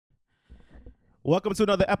Welcome to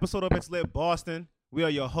another episode of It's Lit Boston. We are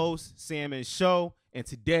your hosts, Sam and Show, and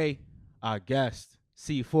today our guest,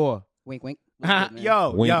 C4. Wink, wink.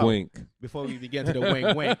 Yo, Wink, wink. Before we even get into the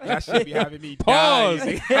wink, wink, that should be having me Pause.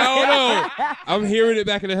 dying. I don't know. I'm hearing it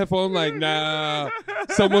back in the headphone. Like, nah,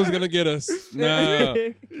 someone's gonna get us. Nah,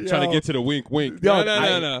 trying to get to the wink, wink.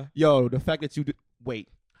 No. Yo, the fact that you wait.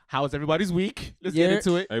 How was everybody's week? Let's get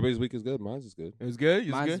into it. Everybody's week is good. Mine's is good. It was good.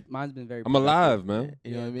 It was good. Mine's been very. I'm alive, man.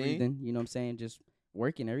 You know what I mean? Breathing, you know what I'm saying? Just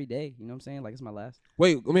working every day. You know what I'm saying? Like it's my last.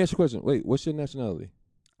 Wait, let me ask you a question. Wait, what's your nationality?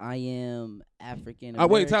 I am African.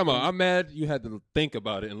 Wait, time out. I'm mad you had to think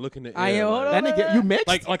about it and look in the air. I am. Hold like, on. That nigga, you mixed?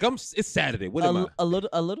 like I'm. It's Saturday. What am I? A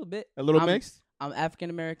little bit. A little I'm, mixed? I'm African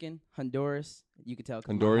American, Honduras. You can tell.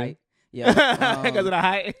 'Cause of my Honduran? height. Yeah. Because of the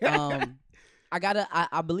height.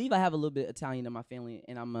 I believe I have a little bit Italian in my family,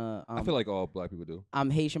 and I feel like all black people do. I'm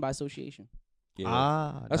Haitian by association.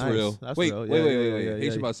 Yeah. That's nice. real. That's wait, real. wait. Yeah,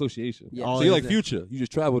 Haitian by association. Yeah. Oh, So you're is like it? Future. You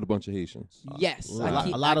just traveled with a bunch of Haitians. Yes, A I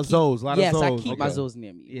lot of keep- Zoes. Yes, I Zoes. keep my Okay. Zoes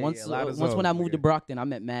near me. Yeah, Once a lot of once when I Zoes, moved to yeah. Brockton, I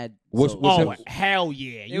met mad. What's Zoes. your- Oh, hell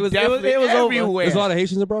yeah. You was- definitely it was over. everywhere. There's a lot of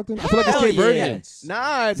Haitians in Brockton. I feel like it's Hell Cape yeah. Verdeans.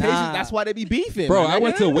 Nah, it's Nah. Haitians. That's why they be beefing. Bro, my I nigga.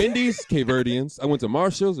 went to Wendy's, Cape Verdeans. I went to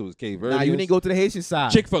Marshall's, it was Cape Verdeans. Nah, you didn't go to the Haitian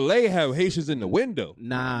side. Chick-fil-A have Haitians in the window.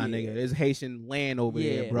 Nah, Yeah. nigga. There's Haitian land over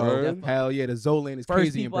Yeah, there, bro. word. Hell yeah. The Zolan is First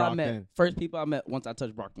crazy in people I Brockton. met. First people I met once I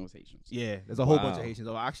touched Brockton was Haitians. Yeah, there's a whole bunch of Wow. Haitians.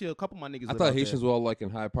 Oh, actually, a couple of my niggas I live thought out Haitians were all like in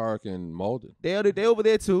Hyde Park and Malden. there. They over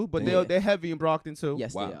there too, but Yeah. they're heavy in Brockton too.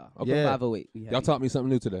 Yes, Wow. they are. Okay. Yeah. 508. We have Y'all you. taught me something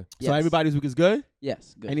new today. Yes. So everybody's week is good?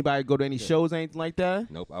 Yes. Good. Anybody go to any Good. shows, anything like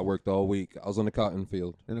that? Nope, I worked all week. I was on the cotton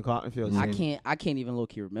field. In the cotton field. I scene. can't even low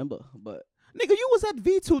key remember, but Nigga, you was at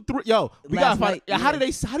V23. Yo, we Last gotta find. night, Yeah, how yeah.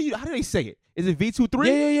 do they say it? Is it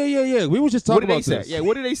V23? Yeah. We were just What talking did they about say? this. Yeah,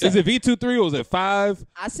 what did they say? Is it V23 or is it 5?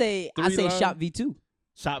 I say Three line? shop V2.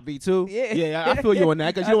 Shop V2? Yeah. Yeah, I feel you on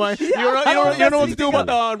that because you don't Yeah, you don't know what to do about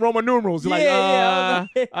the Roman numerals. You're like, Yeah,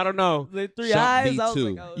 yeah, I don't know. The three Shop eyes. I was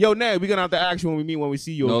V2. like, oh. Yo, Ned, we're gonna have to ask you when we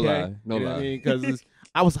see you. No Okay? lie. No You know what I lie. mean? Because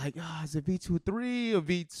I was like, is it V23 or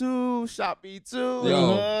V2? Shop V2.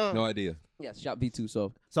 Yo, no idea. Yes, shop V2.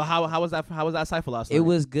 So how was that? How was that cipher last night? It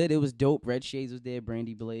was good. It was dope. Red Shades was there.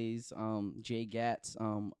 Brandy Blaze, Jay Gatz,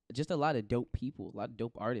 just a lot of dope people, a lot of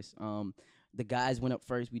dope artists. The guys went up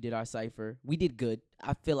first. We did our cipher. We did good.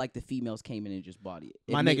 I feel like the females came in and just bodied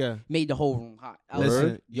it. My nigga. Made the whole room hot. I was Listen,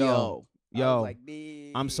 like, yo, I was like,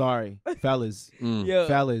 I'm sorry, fellas, Yo.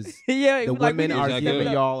 fellas. Yeah, The like, we women need are to that giving good? step it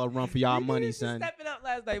up. y'all a run for y'all We money, needed to son. Step it up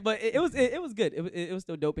last night, but it was good. It was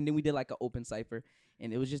still dope. And then we did like an open cipher,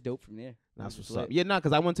 and it was just dope from there. That's It was what's up. lit. Yeah,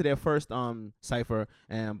 because I went to their first cipher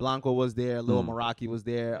and Blanco was there, Lil Mm. Meraki was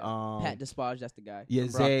there. Pat Despage, that's the guy. Yeah,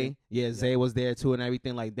 from Zay. Brockton. Zay was there too and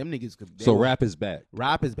everything. Like them niggas could. So rap is back.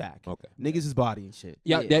 rap is back. Okay. Niggas is body and shit.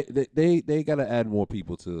 Yeah, Yeah. they got to add more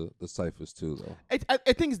people to the ciphers too, though.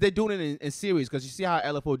 I think they're doing it in series because you see how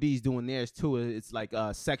LFOD is doing theirs too. It's like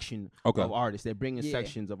a section Okay. of artists. They're bringing Yeah.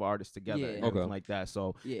 sections of artists together Yeah. and everything Okay. like that.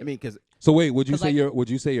 So Yeah. I mean, because So wait, would you 'Cause, say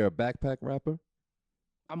like- you're a backpack rapper?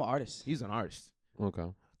 I'm an artist. he's an artist. Okay.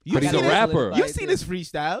 You But he's seen a his- rapper. You've seen his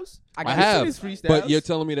freestyles. I I got have. seen his freestyles. But you're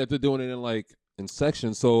telling me that they're doing it in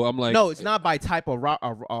sections. So I'm like, no, it's not by type of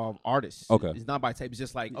artist. Okay. It's not by type. It's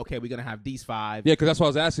just like, okay, we're going to have these 5. Yeah, because that's what I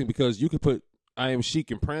was asking. Because you could put I Am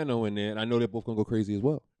Chic and Prano in there, and I know they're both gonna go crazy as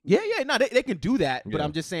well. Yeah. No, they can do that. But Yeah.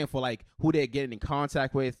 I'm just saying for like who they're getting in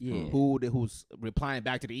contact with, Yeah. who's replying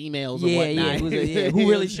back to the emails Yeah, and whatnot. who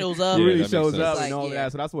really shows up? Who Yeah, really that makes shows sense. up Like, and all yeah.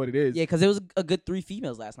 that. So that's what it is. Yeah, because it was a good 3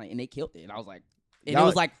 females last night, and they killed it. And I was like, and Y'all- it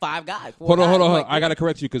was like 5 guys. 4 Hold on. guys. Like, I gotta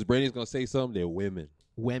correct you because Brady's gonna say something. They're women.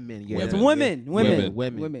 Women, yeah. It's Women. women,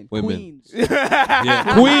 Women. queens.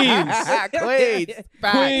 Yeah, Queens.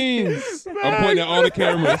 Facts. Queens. I'm pointing at all the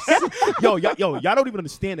cameras. Yo, y'all don't even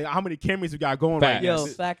understand how many cameras we got going right Facts. now. Yo,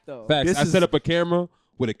 fact though. Facts. This I is- set up a camera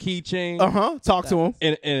with a keychain Talk to him.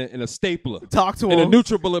 and a stapler Talk to and a him.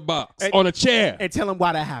 NutriBullet box And- on a chair And tell him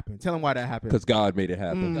why that happened. because God made it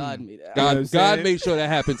happen. God made it. You know what I'm God saying? made sure that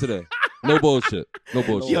happened today. No bullshit. No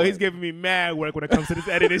bullshit. Yo, he's giving me mad work when it comes to this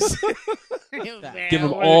editing. Give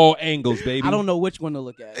him all angles, baby. I don't know which one to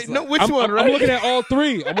look at. It's No, like- which I'm, one, I'm, right? I'm looking at all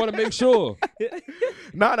 3. I want to make sure.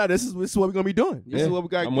 No, this is what we're gonna be doing. This is Yeah, what we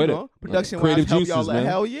got. I'm you with know, it. production Creative wise, help juices, y'all. man.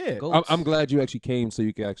 Hell yeah. Goats. I'm glad you actually came so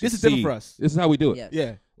you can actually This is see. different for us. This is how we do it. Yes.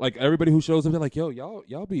 Yeah. Like everybody who shows up, they're like, "Yo,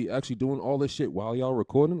 y'all be actually doing all this shit while y'all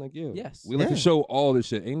recording." Like, yeah, Yes. we like to Yeah. show all this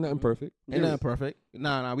shit. Ain't nothing perfect. Ain't nothing perfect.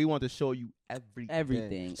 Nah. We want to show you everything.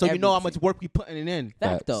 Everything. So you know how much Everything. work we putting it in. Fact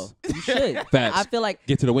Facts. though. You should. Facts. I feel like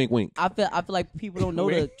Get to the wink, wink. I feel like people don't know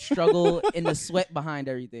the struggle and the sweat behind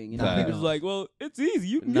everything. You know, Facts. people just like, well, it's easy.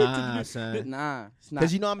 You can Nah, get to son. Nah, it's not.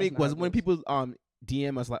 Because you know how many That's not how it when goes. people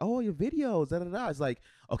DM us like, oh, your videos, da da da. It's like,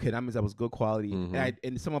 okay, that means that was good quality. Mhm.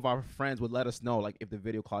 And some of our friends would let us know like if the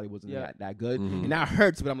video quality wasn't Yeah. that good, Mhm. and that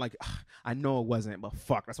hurts. But I'm like, I know it wasn't, but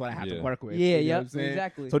fuck, that's what I have to Yeah. work with. Yeah, you know what I'm yep, saying?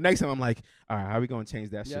 exactly. So next time I'm like, all right, how are we gonna change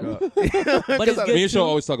that shit Yeah. up? But it's good Me and Show too.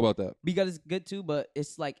 always talk about that. Because it's good too, but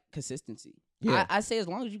it's like consistency. Yeah. I say as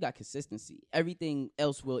long as you got consistency, everything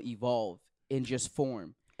else will evolve in just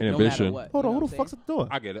form. And no matter ambition. what. Hold you on, know who what the I'm fuck's at the door?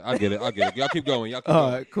 I get it. Y'all keep going. Y'all keep All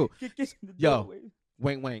going. right, cool. saying? Yo.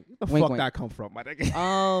 Wink, wink. Where the Wink, fuck wink. that come from, my nigga?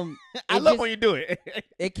 I it love just- when you do it.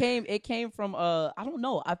 It came from I don't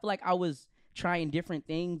know. I feel like I was trying different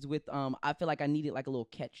things with I feel like I needed like a little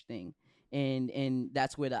catch thing. And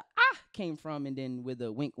that's where the came from, and then with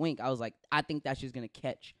the wink wink, I was like, I think that's just gonna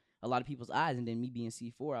catch a lot of people's eyes, and then me being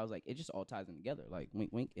C4, I was like, it just all ties in together, like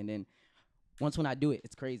wink wink, and then once when I do it,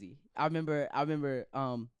 it's crazy. I remember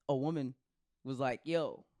a woman was like,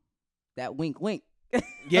 yo, that wink wink.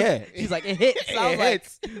 Yeah. She's like, it hits. So I was It like,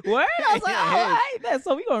 hits. what? I was like, It all hits. right, man.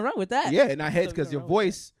 So we gonna run with that. Yeah, and I hate So because we your gonna run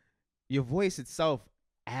with your voice itself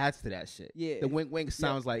adds to that shit. Yeah. The wink wink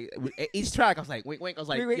sounds like with each track. I was like wink wink. I was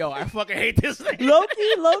like, Wink, wink. yo, I fucking hate this thing. Low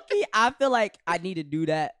key, I feel like I need to do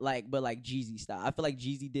that, like, but like Jeezy style. I feel like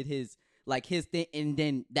Jeezy did his thing, and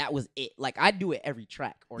then that was it. Like I do it every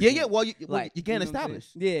track. Yeah. Well, you like you can't know what I'm saying?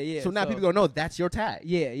 establish. Yeah. So now people gonna know that's your tag.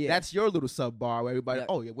 Yeah. That's your little sub bar where everybody. Yeah.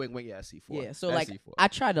 Oh yeah, wink wink. Yeah, C4. Yeah, so That's like C4. I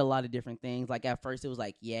tried a lot of different things. Like at first it was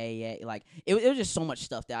like yeah, like it was just so much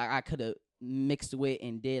stuff that I could have mixed with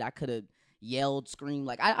and did. I could have yelled, screamed,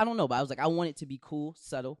 like I don't know, but I was like I want it to be cool,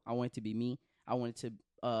 subtle. I want it to be me. I want it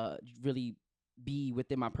to really be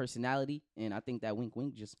within my personality, and I think that wink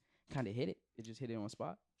wink just kind of hit it. It just hit it on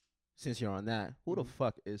spot. Since you're on that, who the Mhm.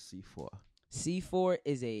 fuck is C4? C4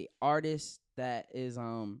 is a artist that is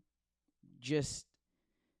just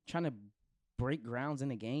trying to break grounds in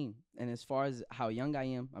the game. And as far as how young I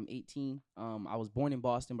am, I'm 18. I was born in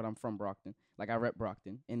Boston, but I'm from Brockton. Like I rep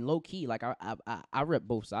Brockton, and low key, like I rep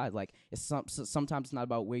both sides. Like it's sometimes it's not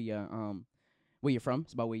about where you're from.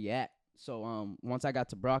 It's about where you're at. So once I got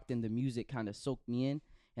to Brockton, the music kind of soaked me in,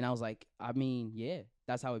 and I was like, I mean, yeah,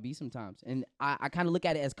 that's how it be sometimes. And I kind of look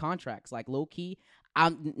at it as contracts. Like low key,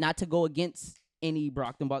 I'm not to go against any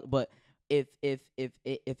Brockton, but if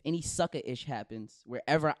any sucker ish happens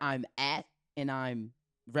wherever I'm at and I'm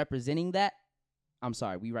representing that, I'm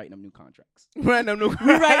sorry, we writing them new contracts. Random new. We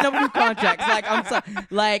writing them new contracts. Like I'm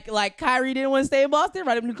sorry, like Kyrie didn't want to stay in Boston,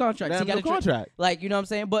 write him new contracts. He got a contract. like, you know what I'm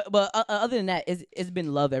saying? But other than that, it's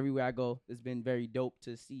been love everywhere I go. It's been very dope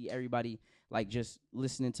to see everybody like just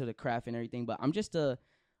listening to the craft and everything. But I'm just a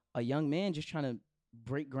young man just trying to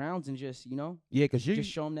break grounds and just, you know, Yeah, because you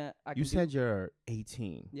just show them that I can you do. said you're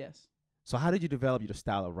 18. Yes. So how did you develop your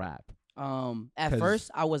style of rap? At 'Cause-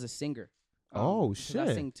 first I was a singer. Oh, 'cause I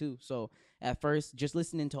shit. sing too. So at first, just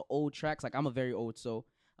listening to old tracks, like I'm a very old soul.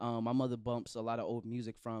 My mother bumps a lot of old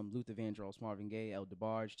music from Luther Vandross, Marvin Gaye, El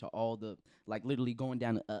DeBarge to all the like literally going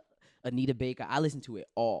down to Anita Baker. I listened to it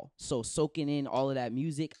all. So soaking in all of that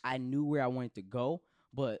music, I knew where I wanted to go.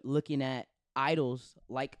 But looking at idols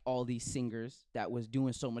like all these singers that was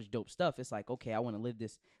doing so much dope stuff, it's like, okay, I want to live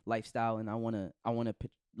this lifestyle and I want to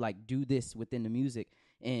like do this within the music.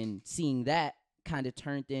 And seeing that kind of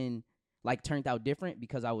turned out different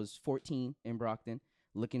because I was 14 in Brockton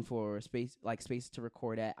looking for space to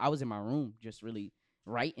record at. I was in my room just really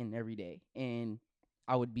writing every day, and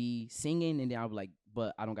I would be singing, and then I would be like,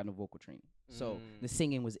 but I don't got no vocal training. So the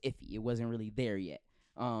singing was iffy. It wasn't really there yet.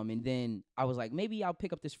 And then I was like, maybe I'll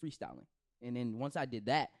pick up this freestyling. And then once I did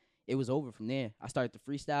that, it was over from there. I started to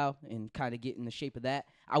freestyle and kind of get in the shape of that.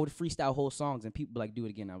 I would freestyle whole songs, and people would be like, do it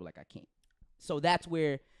again. I was like, I can't. So that's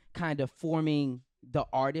where kind of forming the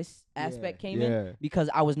artist aspect came in, because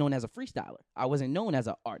I was known as a freestyler. I wasn't known as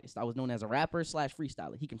an artist. I was known as a rapper /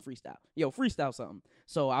 freestyler. He can freestyle. Yo, freestyle something.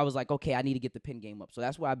 So I was like, okay, I need to get the pen game up. So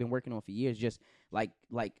that's what I've been working on for years, just like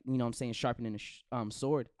you know what I'm saying, sharpening the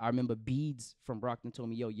sword. I remember Beads from Brockton told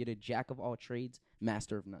me, yo, you're the jack of all trades,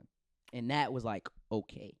 master of none. And that was like,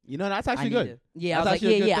 okay. You know, that's I actually need good. to- yeah, That's I was actually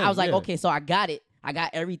a like, good yeah. thing, I was like, yeah. okay, so I got it. I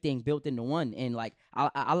got everything built into one, and like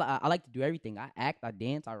I like to do everything. I act, I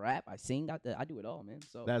dance, I rap, I sing, I do it all, man.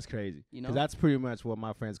 So That's crazy. You Because know? that's pretty much what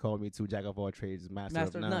my friends call me too. Jack of all trades, master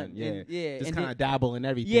of none. Yeah, And, yeah, just and kind then- of dabble in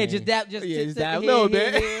everything. yeah, just that, just Yeah, just here, dab a little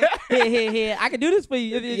here, bit. Here. I can do this for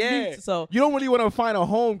you. If Yeah. needs. So You don't really want to find a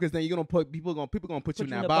home because then you're gonna put people gonna put you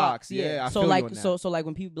in that box. Yeah, I so feel like you on that. so like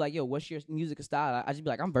when people be like, yo, what's your music style? I just be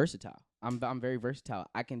like, I'm versatile. I'm very versatile.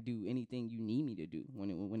 I can do anything you need me to do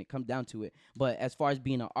when it comes down to it. But as far as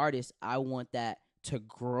being an artist, I want that to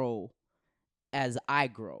grow as I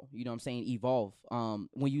grow. You know what I'm saying? Evolve.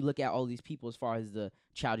 When you look at all these people, as far as the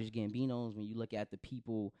Childish Gambinos, when you look at the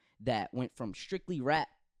people that went from strictly rap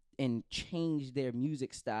and change their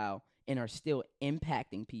music style and are still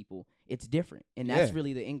impacting people, it's different. And that's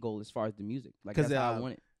really the end goal as far as the music. Like, that's how I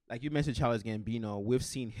want it. Like you mentioned Childish Gambino, we've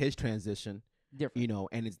seen his transition, Different. you know,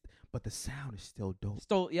 but the sound is still dope.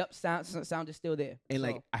 Sound is still there. And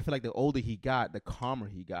like, I feel like the older he got, the calmer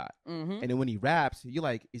he got. Mm-hmm. And then when he raps, you're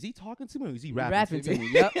like, is he talking to me or is he rapping, rapping to me?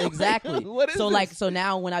 Yep, exactly. What is so this? like, so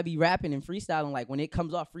now when I be rapping and freestyling, like when it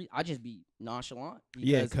comes off free, I just be nonchalant.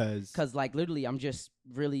 Because like literally, I'm just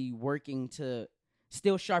really working to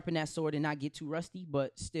still sharpen that sword and not get too rusty,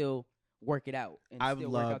 but still work it out. And I've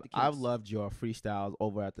still work out the kinks. loved your freestyles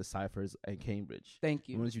over at the Cyphers in Cambridge. Thank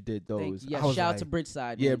you. Once you did those, Thank you. Yeah, I was shout out like, to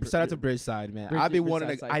Bridgeside. yeah, man. shout out to Bridgeside, man. Bridge- I've been Bridgeside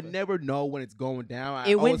wanting to. I Cypher. never know when it's going down.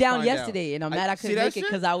 It went down find yesterday, and I'm mad I see couldn't that make it shit?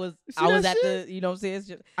 because I was See at that shit? the, you know what I'm saying? It's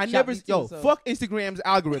just, I shot never, me yo, too, so. fuck Instagram's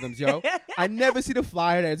algorithms, yo. I never see the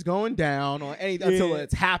flyer that's going down or anything until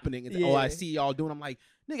it's happening. It's, oh, I see y'all doing. I'm like,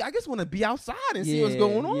 nigga, I just want to be outside and see what's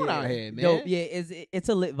going on out here, man. Dope. Yeah, it's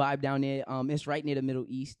a lit vibe down there. It's right near the Middle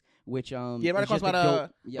East, which yeah, right is across just by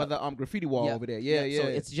the graffiti wall over there. Yeah. So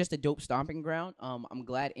it's just a dope stomping ground. I'm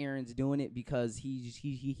glad Aaron's doing it because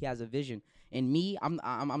he has a vision. And me,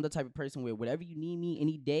 I'm the type of person where whatever you need me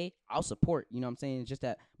any day, I'll support. You know what I'm saying? It's just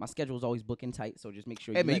that my schedule is always booking tight, so just make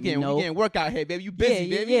sure you let me know. You can't work out here, baby. You busy,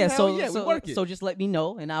 baby. Yeah. So we work it. So just let me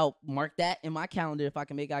know, and I'll mark that in my calendar. If I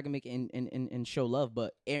can make it, and show love.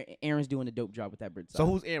 But Aaron's doing a dope job with that Bridgeside. So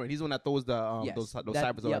who's Aaron? He's the one that throws the Yes. those cyphers That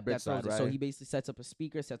over at throws Bridgeside, it. right? So he basically sets up a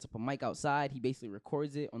speaker, sets up a mic outside. He basically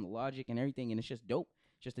records it on the Logic and everything, and it's just dope.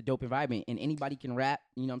 Just a dope environment, and anybody can rap.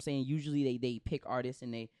 You know what I'm saying? Usually they pick artists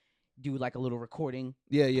and they do like a little recording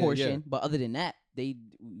portion, but other than that,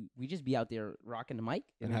 we just be out there rocking the mic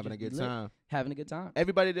and having a good time. Having a good time.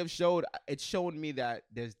 Everybody they've showed, it's showing me that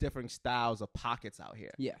there's different styles of pockets out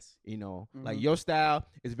here. Yes. You know, Mhm. like your style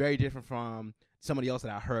is very different from somebody else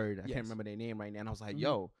that I heard. I Yes. can't remember their name right now. And I was like, Mhm.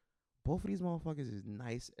 yo, both of these motherfuckers is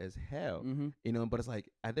nice as hell. Mm-hmm. You know, but it's like,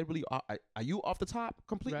 are they really? Are you off the top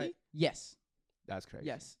completely? Right. Yes. That's crazy.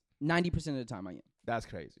 Yes. 90% of the time I am. That's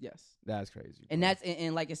crazy. Yes. That's crazy. And bro. that's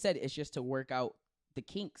and like I said, it's just to work out the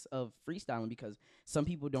kinks of freestyling because some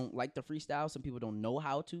people don't like the freestyle, some people don't know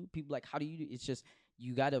how to. People like, how do you do? It's just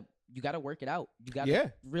you gotta work it out. You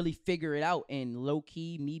gotta really figure it out. And low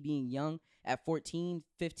key, me being young at 14,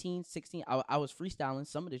 15, 16, I was freestyling.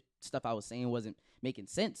 Some of the stuff I was saying wasn't making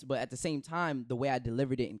sense, but at the same time, the way I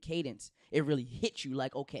delivered it in cadence, it really hit you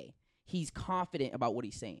like, okay, he's confident about what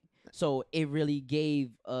he's saying. So it really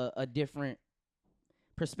gave a different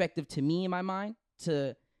perspective to me in my mind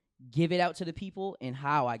to give it out to the people and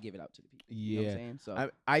how I give it out to the people. Yeah. You know what I'm saying?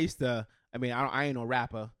 So I used to, I ain't no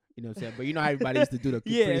rapper, you know what I'm saying? But you know how everybody used to do the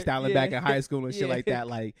Yeah, freestyling back in high school and shit Yeah. like that.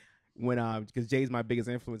 Like when, because Jay's my biggest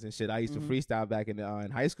influence and shit. I used to Mhm. freestyle back in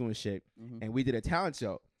high school and shit. Mhm. And we did a talent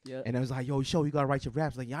show. Yeah. And I was like, yo, show, you gotta write your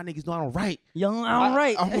raps. Like, y'all niggas know I don't write. Young, all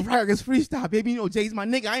right. I don't write against freestyle, baby. You know, Jay's my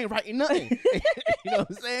nigga. I ain't writing nothing. You know what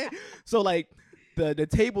I'm saying? So like the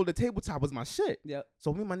tabletop was my shit. Yep.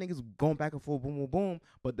 So me and my niggas going back and forth, boom, boom, boom.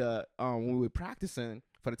 But when we were practicing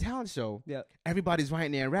for the talent show, Yep. everybody's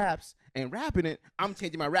writing their raps and rapping it. I'm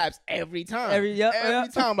changing my raps every time. Every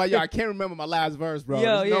time. Like, yo, I can't remember my last verse, bro.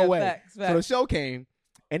 Yo, There's no way. Facts. So the show came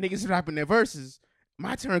and niggas rapping their verses.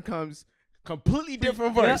 My turn comes, completely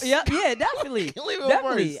different verse. Yeah, definitely. Completely different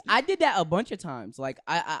Definitely. verse. I did that a bunch of times. Like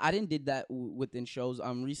I didn't did that within shows.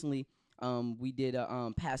 Recently, we did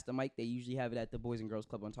Pass the Mic. They usually have it at the Boys and Girls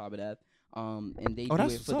Club on Top of that. And they do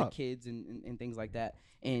that's it for what's the up. kids and things like that.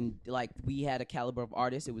 And like we had a caliber of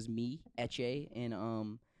artists. It was me, Etche, and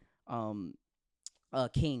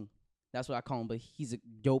King. That's what I call him. But he's a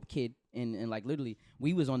dope kid. And like literally,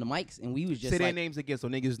 we was on the mics and we was just Say their like names again so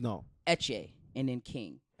niggas know. Etche and then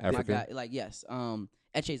King. African. My guy, like yes.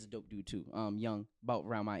 Etche's a dope dude too. Young, about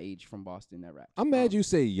around my age from Boston that rap. I'm mad you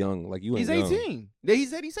say young, like you ain't He's young. 18. Yeah, he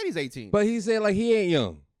said he's 18. But he said like he ain't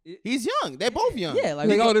young. he's young. They're both young. Yeah, like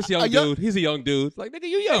Like, we oh, this young a young- dude. He's a young dude. Like, nigga,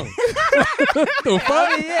 you young. The fuck?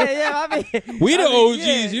 I mean, yeah. I mean, We the I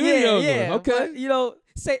mean, OGs, you the young yeah, one. Okay. but, you know,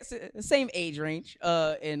 same age range.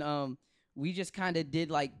 And we just kind of did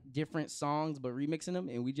like different songs, but remixing them,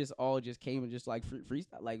 and we just all just came and just like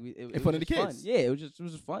freestyle, like it In front was of the just kids. Fun. Yeah, it was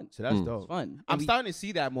just fun. So that's Mm. It was dope. fun. I'm And we- starting to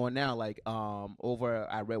see that more now, like over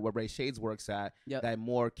at where Ray Shades works at. Yep. That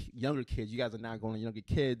more younger kids. You guys are now going to younger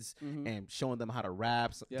kids Mhm. and showing them how to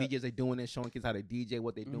rap. So Yep. DJs are doing it, showing kids how to DJ,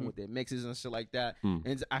 what they're doing Mhm. with their mixes and shit like that. Mm.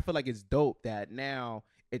 And I feel like it's dope that now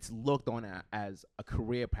it's looked on as a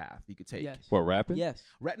career path you could take. Yes. What, rapping? Yes.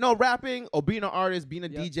 No, rapping or being an artist, being a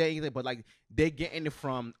Yep. DJ, anything, but like they're getting it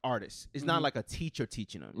from artists. It's not like a teacher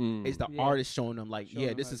teaching them. It's the Yeah. artist showing them like, Showing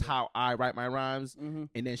them this how is to do it. how I write my rhymes, Mm-hmm.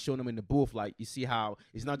 and then showing them in the booth like you see how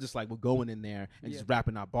it's not just like we're going in there and Yeah. just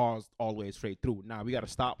rapping our bars all the way straight through. Now we got to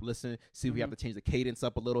stop, listen, see if we have to change the cadence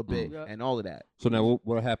up a little bit Yep. and all of that. So now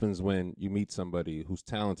what happens when you meet somebody who's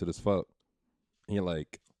talented as fuck and you're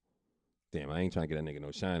like, damn, I ain't trying to get that nigga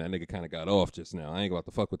no shine. That nigga kind of got off just now. I ain't about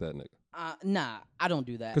to fuck with that nigga. Nah, I don't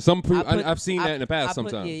do that. Because I've seen that in the past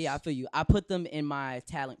sometimes. Yeah, I feel you. I put them in my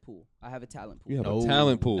talent pool. I have a talent pool. You have Oh, a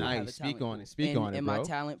talent pool. nice. I have a Speak talent on pool. it. Speak on it, And bro. my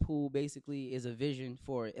talent pool basically is a vision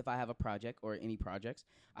for if I have a project or any projects.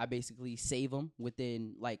 I basically save them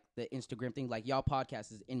within like the Instagram thing. Like y'all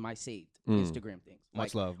podcast is in my saved Instagram things.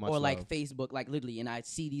 Much like, love, much or love. like Facebook, like literally. And I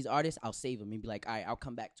see these artists, I'll save them and be like, all right, I'll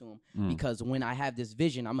come back to them because when I have this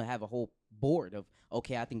vision, I'm gonna have a whole board of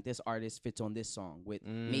okay, I think this artist fits on this song with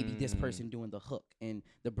maybe this person doing the hook and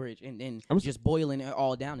the bridge, and then just boiling it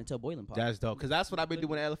all down until boiling point. That's dope because that's what I've been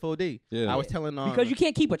doing at LFOD. Yeah. I was telling Because you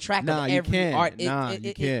can't keep a track Nah, of you every can't. art.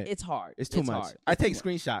 You can't. It's hard. It's too much. Hard. I It's take too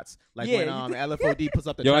much. screenshots like Yeah, when LFOD puts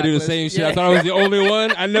up the Yo, I track do the list. same shit. Yeah. I thought I was the only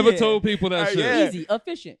one. I never Yeah. told people that shit. yeah. Easy,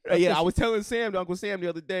 efficient. Yeah, I was telling Sam, Uncle Sam, the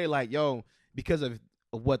other day, like, yo, because of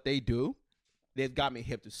what they do, they've got me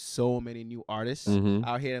hip to so many new artists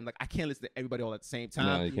out here. I'm like, I can't listen to everybody all at the same Nah,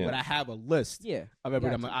 time, you can't. but I have a list Yeah. of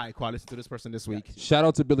everybody. Gotcha. I'm like, all right, cool, I listen to this person this week. Shout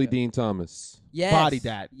out to Billie Dean Thomas. Yes. Body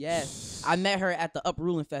that. Yes. I met her at the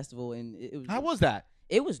Uprulin Festival, and it was. How was that?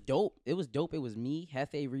 It was dope. It was dope. It was me,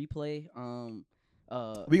 Hefe Replay.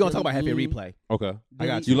 We gonna talk about Hefe Billie Dean, Replay. Okay. I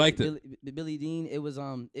got you. You liked it? Billie Dean. It was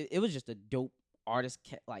It was just a dope artist.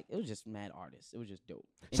 Like it was just mad artist. It was just dope.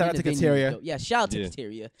 And Shout then out the to venue was Kateria. dope. Yeah. Shout out to Yeah.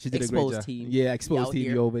 Kateria. She did Exposed a great job. team. Yeah, Exposed out TV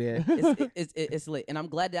here. over there. It's lit, and I'm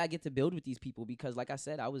glad that I get to build with these people because, like I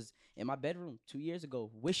said, I was in my bedroom 2 years ago,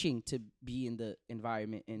 wishing to be in the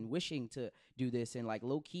environment and wishing to do this, and like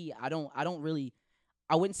low key, I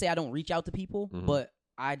wouldn't say I don't reach out to people, but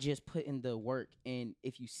I just put in the work, and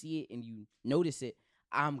if you see it and you notice it,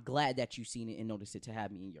 I'm glad that you've seen it and noticed it to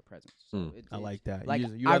have me in your presence. So I like that. Like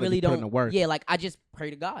you I rather really be putting don't. the work. Yeah, like I just pray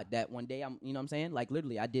to God that one day I'm. You know what I'm saying? Like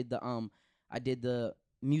literally, I did the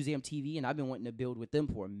museum TV, and I've been wanting to build with them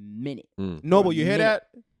for a minute. Noble, you hear that?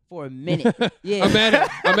 For a minute. Yeah.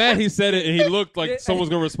 I'm mad he said it and he looked like someone's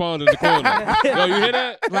gonna respond in the corner. Yo, you hear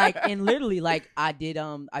that? Like and literally like I did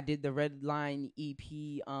the Red Line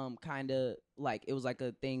EP kind of like it was like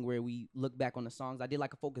a thing where we look back on the songs. I did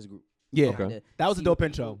like a focus group. Yeah. Kinda That was a see dope what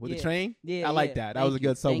intro people- with the train. Yeah, I like yeah. that. That Thank was a you.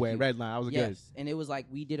 good Thank subway. you. Red Line. That was Yes. good. And it was like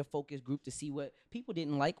we did a focus group to see what people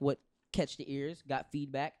didn't like, what catch the ears, got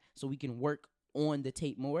feedback, so we can work on the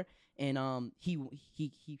tape more. And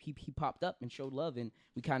he popped up and showed love, and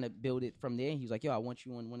we kind of built it from there. And he was like, "Yo, I want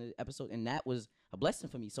you on one of the episodes," and that was a blessing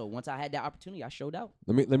for me. So once I had that opportunity, I showed out.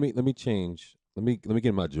 Let me change. Let me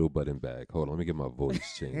get my Joe Budden bag. Hold on, let me get my voice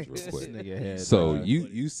changed real quick. Nigga head, So dog.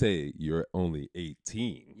 you say you're only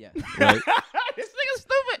 18, Yeah. right? This nigga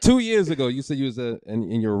stupid. 2 years ago, you said you was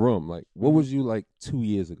in your room. Like, what was you like 2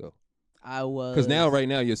 years ago? I was Because right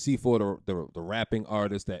now, you're C4, the rapping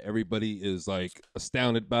artist that everybody is like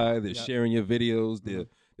astounded by. They're sharing your videos. They're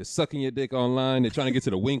sucking your dick online. They're trying to get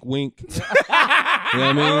to the wink wink. You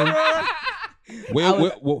know what I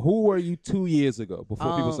mean? Who were you 2 years ago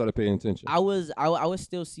before people started paying attention? I was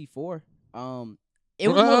still C4. It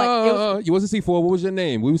was more like it was, you wasn't C4. What was your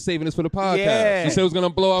name? We were saving this for the podcast. Yeah. You said it was gonna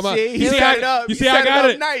blow our mind. See, You he see, set it up. you He see, I set got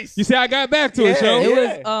up it. nice. You see, I got back to it, Yeah, show.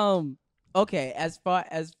 it was okay. As far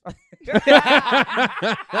as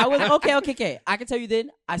I was okay. I can tell you then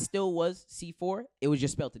I still was C4. It was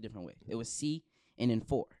just spelled a different way. It was C and then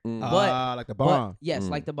 4. But like the bomb. yes,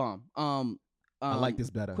 like the bomb. I like this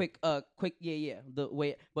better. Quick, yeah. The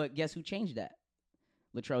way, but guess who changed that?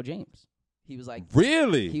 Latrell James. He was like,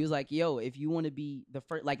 Really? he was like, yo, if you want to be the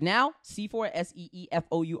first, like now, C4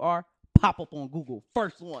 SEEFOUR, pop up on Google,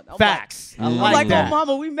 first one. I'm Facts. Like, I I'm like like, that. oh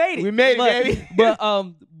mama, we made it. We made it, baby. But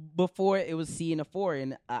before it was C and a 4,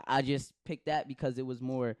 and I just picked that because it was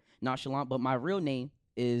more nonchalant. But my real name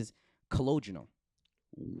is Cologeno.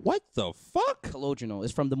 What the fuck? Cologeno.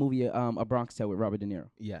 It's from the movie A Bronx Tale with Robert De Niro.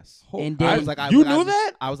 Yes. And I then was like, You knew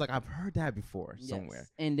that? I was like, I've heard that before Yes. somewhere.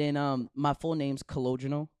 And then my full name's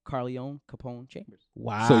Cologeno Carleone Capone Chambers.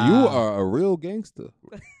 Wow. So you are a real gangster.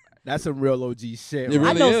 That's some real OG shit. It right?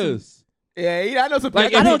 really know some- is. Yeah, I know some.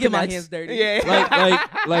 Like, I if know you- get my connects. hands dirty. Yeah.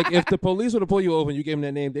 Like if the police were to pull you over and you gave them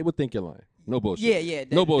that name, they would think you're lying. No bullshit. Yeah.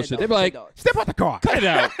 No bullshit. They'd be like, Step out the car. cut it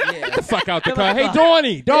out. Yeah. Get the fuck out the Come car. on, Hey, come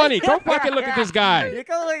Donnie, come fucking look at this guy. You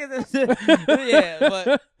come look at this.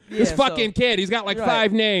 Yeah, This so- fucking kid, he's got like Right.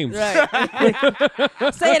 5 names. Right.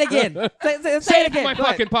 Say it again. Say it For again. my Go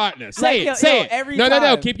ahead. fucking partner. Say Like, it. Say yo, it. every No.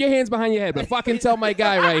 time. Keep your hands behind your head, but fucking tell my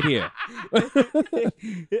guy right here.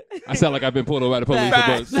 I sound like I've been pulled over by the police.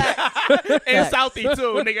 Facts. But And Facts. Southie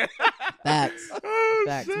too, nigga. Facts. Oh,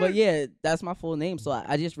 Facts. shit. But yeah, that's my full name. So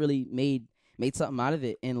I just really made something out of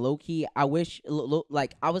it. And low key, I wish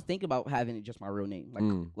like I was thinking about having it just my real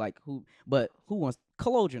name. Like who wants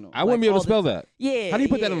Colodrinal? I wouldn't be able to spell that. that. Yeah. How do you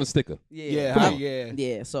put that yeah. on a sticker? Yeah, Come on.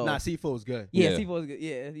 Yeah. So Nah, C4 is good. yeah, Yeah. C4 is good.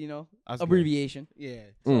 Yeah, you know, That's good. abbreviation. Yeah.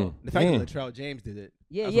 Mm. The fact Man. that Latrell James did it.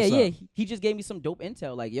 Yeah, That's yeah, what's yeah. up. He just gave me some dope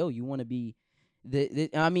intel. Like, yo, you want to be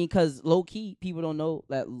I mean, because low key, people don't know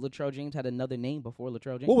that Latrell James had another name before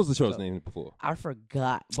Latrell James. What was the show's So, name before? I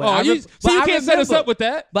forgot. But Oh, I you can't set us remember. up with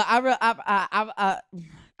that. But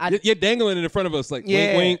You're dangling it in front of us like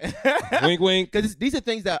Yeah. wink, wink, wink, wink. Because these are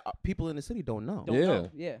things that people in the city don't know. don't Yeah. know.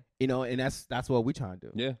 Yeah, You know, and that's what we're trying to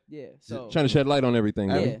do. Yeah, yeah. So trying to shed light on everything.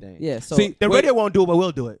 yeah, man. everything. yeah. So See, The wait, radio won't do it, but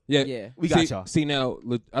we'll do it. yeah, yeah, We got see, y'all. See now,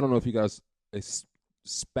 I don't know if you guys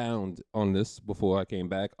expound on this before I came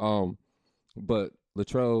back. But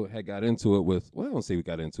Latrell had got into it with. Well, I don't say we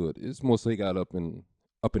got into it. It's mostly got up in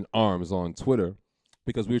arms on Twitter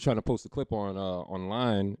because we were trying to post a clip on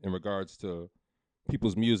online in regards to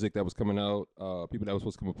people's music that was coming out, people that was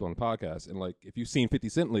supposed to come up on the podcast. And like, if you've seen 50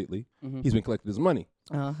 Cent lately, Mhm. he's been collecting his money.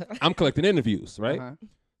 Uh-huh. I'm collecting interviews, right? Uh-huh.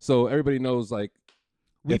 So everybody knows, like,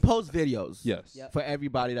 We If- post videos. yes. Yep. For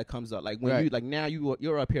everybody that comes up, like when Right. you like now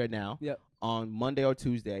you're up here now. Yep. On Monday or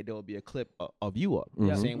Tuesday, there will be a clip of you up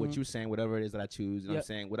Mhm. saying what Mhm. you're saying, whatever it is that I choose, and I'm Yep.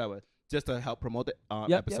 saying whatever, just to help promote the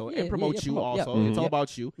Yep, episode yeah, and promote yeah, you promote, yep. also. It's all Mhm.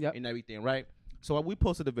 about you Yep. and everything, right? So we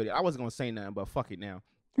posted a video. I wasn't gonna say nothing, but fuck it now.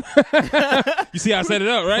 You see how I set it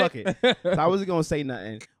up, right? Fuck it. So I wasn't gonna say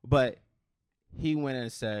nothing, but he went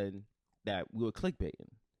and said that we were clickbaiting,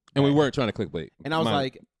 And we weren't trying to clickbait. and I was Mind.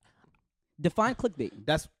 like, Define clickbait.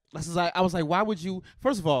 That's like I was like, why would you?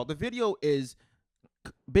 First of all, the video is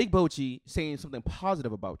Big Bochi saying something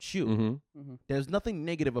positive about you. Mhm. There's nothing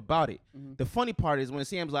negative about it. Mhm. The funny part is when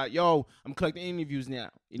Sam's like, "Yo, I'm collecting interviews now."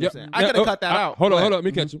 You know Yep. what I'm saying? I Yeah, could have cut that out. Hold Go on. ahead. Let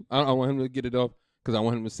me catch him. I want him to get it off because I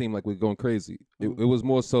want him to seem like we're going crazy. It was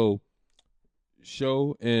more so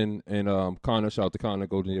show and Connor, shout out to Connor,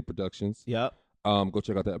 Golden Year Productions. Yep. Go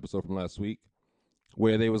check out that episode from last week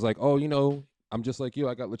where they was like, oh, you know, I'm just like you.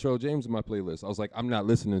 I got Latrell James in my playlist. I was like, I'm not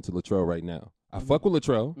listening to Latrell right now. I fuck with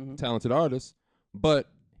Latrell, talented artist, but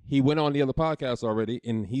he went on the other podcast already,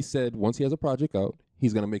 and he said once he has a project out,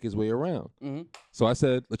 he's going to make his way around. Mhm. So I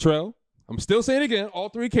said, Latrell, I'm still saying it again, all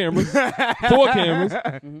 3 cameras, 4 cameras.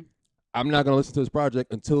 Mhm. I'm not going to listen to his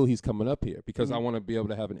project until he's coming up here because I want to be able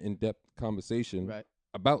to have an in-depth conversation Right.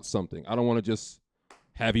 about something. I don't want to just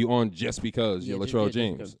have you on just because Yeah, you're just- Latrell just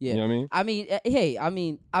James. because. You know what I mean? Hey,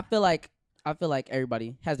 I feel like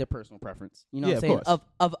everybody has their personal preference. You know Yeah, what I'm of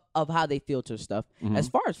saying? Of how they feel to stuff. Mhm. As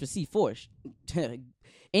far as for C4,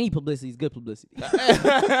 any publicity is good publicity. I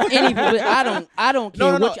don't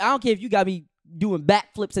care No. I don't care if you got me doing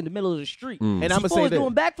backflips in the middle of the street. Mm. And I'ma C4 say is this.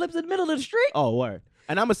 doing backflips in the middle of the street. Oh, word.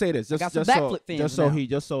 And I'm gonna say this, got some backflip fans now.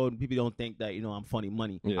 just so people don't think that I'm funny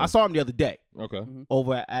money. Yeah. I saw him the other day Okay.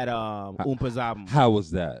 over at Oompa's album. How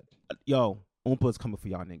was that? Yo, Oompa's coming for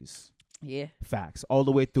y'all niggas. Yeah. Facts all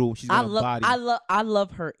the way through. She's I gonna love body. I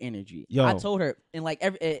love her energy. Yo. I told her, and like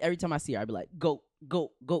every time I see her, I'd be like, go.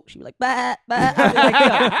 She'd be like, bah, bah. I'd be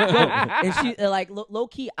like, yo, go. And she like low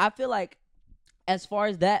key. I feel like as far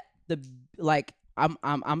as that,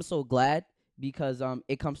 I'm so glad because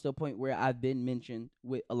it comes to a point where I've been mentioned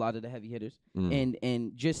with a lot of the heavy hitters,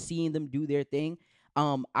 and just seeing them do their thing.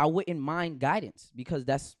 I wouldn't mind guidance because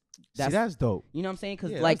that's that's dope. you know what I'm saying?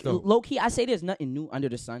 Because Yeah, like that's dope. low key, I say there's nothing new under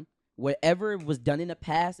the sun. Whatever was done in the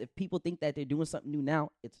past, if people think that they're doing something new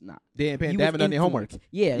now, it's not. They You haven't was done their homework. influenced.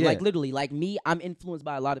 Yeah, Yeah. like literally, like me, I'm influenced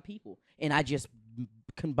by a lot of people, and I just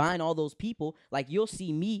combine all those people. Like you'll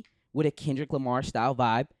see me with a Kendrick Lamar style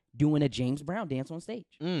vibe doing a James Brown dance on stage.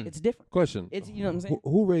 Mm. It's different. Question. It's you know what I'm saying.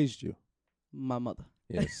 Who raised you? My mother.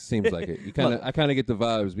 Yeah, it seems like it. I kind of get the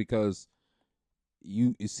vibes because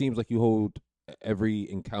it seems like you hold every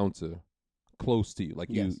encounter close to you. Like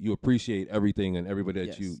Yes. you appreciate everything and everybody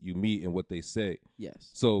that Yes. you meet and what they say.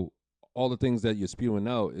 Yes. So all the things that you're spewing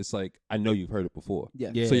out, it's like I know you've heard it before.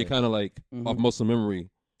 Yes. Yeah. So you're kind of like off Mhm. muscle memory.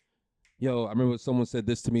 Yo, I remember someone said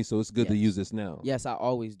this to me, so it's good to Yes. use this now. Yes, I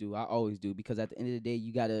always do. Because at the end of the day,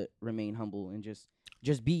 you gotta remain humble and just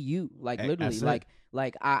be you. Like literally, that's it.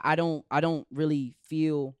 like I don't really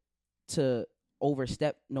feel to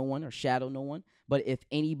overstep no one or shadow no one. But if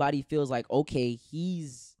anybody feels like okay,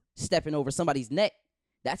 he's stepping over somebody's neck,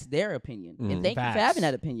 that's their opinion. And thank you Facts. for having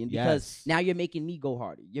that opinion because now you're making me go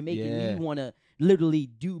harder. You're making me want to literally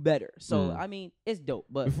do better. So, I mean, it's dope.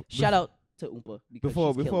 But shout out to Oompa.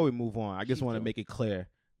 Before we move on, I just want to make it clear.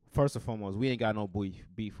 First and foremost, we ain't got no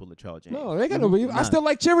beef with Latrell James. No, they got no beef. I still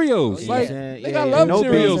like Cheerios. Like, they got love no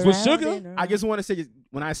Cheerios beef. with sugar. I just want to say,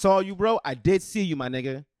 when I saw you, bro, I did see you, my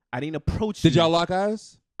nigga. I didn't approach you. Did y'all lock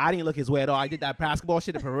eyes? I didn't look his way at all. I did that basketball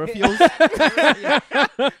shit, the peripherals. You know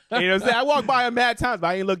what I'm saying? I walked by him mad times, but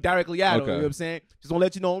I didn't look directly at him. You know what I'm saying? Just want to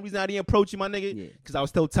let you know, the only reason I didn't approach you, my nigga, because I was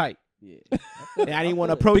still tight. Yeah. And I didn't want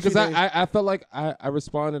to approach because you. I felt like I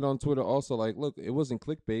responded on Twitter also like, look, it wasn't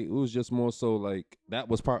clickbait. It was just more so like that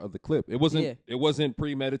was part of the clip. It wasn't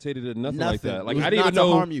premeditated or nothing like that. Like I didn't even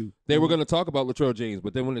know they were gonna talk about Latrell James,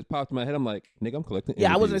 but then when it popped in my head, I'm like, nigga, I'm collecting.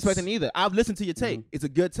 Yeah, I wasn't expecting either. I've listened to your tape. It's a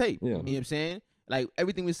good tape. Yeah. You know what I'm saying? Like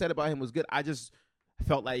everything we said about him was good. I just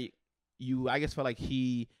felt like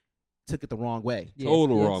he took it the wrong way.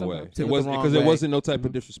 Total wrong way. It wasn't because it wasn't no type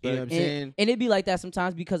of disrespect. You know what I'm saying? And it'd be like that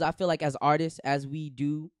sometimes because I feel like as artists, as we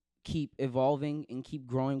do keep evolving and keep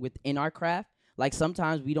growing within our craft, like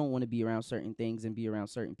sometimes we don't want to be around certain things and be around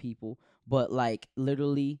certain people. But like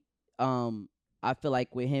literally, I feel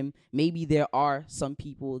like with him, maybe there are some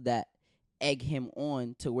people that egg him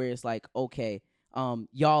on to where it's like, okay,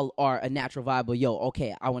 y'all are a natural vibe, but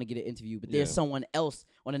okay, I want to get an interview. But there's someone else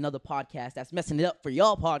on another podcast that's messing it up for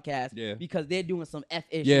y'all podcast because they're doing some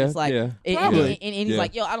F-ish. Yeah, it's like, and he's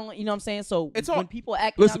like, I don't, you know what I'm saying? So when people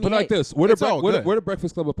act, listen, but like this, we're the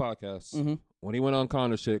Breakfast Club of podcasts. Mm-hmm. When he went on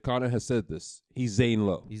Connor shit, Connor has said this. He's Zane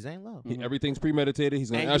Lowe. Mm-hmm. Everything's premeditated.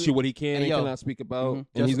 He's going to ask you what he can and cannot speak about,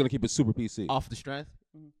 and he's going to keep it super PC. Off the strength,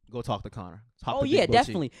 go talk to Connor.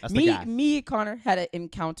 Definitely. That's the guy. Me and Connor had an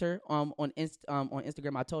encounter on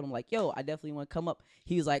Instagram. I told him like, I definitely want to come up.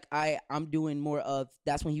 He was like, I'm doing more of.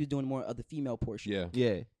 That's when he was doing more of the female portion.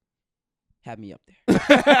 Yeah. Have me up there.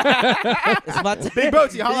 It's about to Big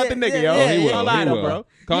Bochi, holla at the nigga, yo. He will. He will.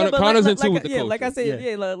 Bro. Connor's in tune with the culture. Like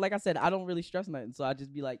I said, I don't really stress nothing. So I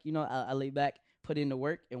just be like, I lay back, put in the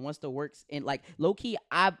work, and once the work's in, like low key,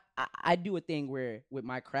 I do a thing where with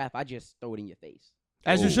my craft, I just throw it in your face.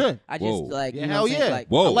 As you should. I just like, hell yeah. Like,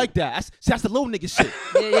 I like that. That's the little nigga shit.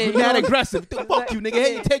 You mad aggressive. Fuck you, nigga.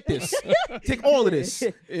 Hey, you take this. Take all of this.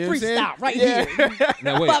 Freestyle right here.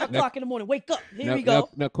 Now wait. 5 o'clock in the morning. Wake up. Here we go.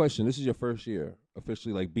 Now, question. This is your first year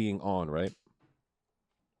officially like being on, right?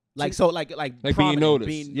 Like being noticed,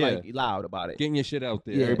 being like loud about it, getting your shit out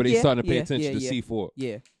there. Everybody's starting to pay attention to C4.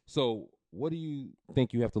 Yeah. So, what do you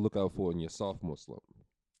think you have to look out for in your sophomore slump?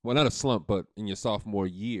 Well, not a slump, but in your sophomore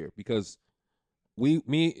year, because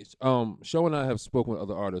Show and I have spoken with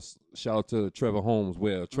other artists. Shout out to Trevor Holmes,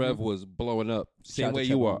 where Trev was blowing up, same way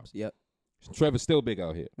you are. Yep. Trevor's still big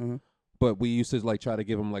out here, but we used to like try to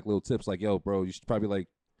give him like little tips, like, yo, bro, you should probably like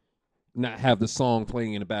not have the song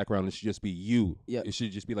playing in the background. It should just be you. Yep. It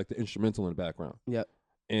should just be like the instrumental in the background. Yep.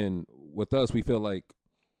 And with us, we feel like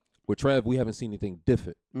with Trev, we haven't seen anything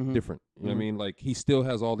different. You know what I mean? Like he still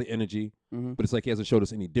has all the energy, but it's like he hasn't showed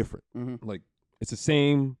us any different. Like it's the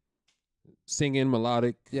same singing,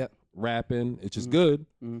 melodic, rapping. It's just good,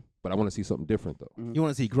 but I want to see something different though. You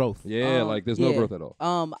want to see growth? Yeah, like there's no growth at all.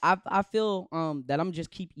 I feel that I'm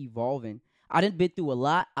just keep evolving. I done been through a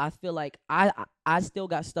lot. I feel like I still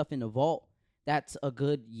got stuff in the vault that's a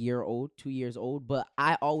good year old, 2 years old. But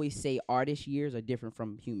I always say artist years are different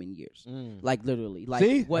from human years. Like literally. Like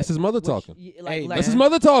see, that's his mother talking. That's his man.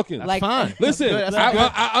 mother talking. That's like fine. Listen,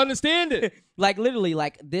 I understand it. Like literally,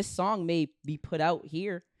 like this song may be put out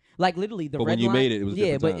here. Like literally, the but Red when you Line, made it, it was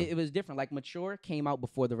but time. it was different. Like Mature came out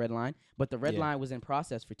before the Red Line, but the Red Line was in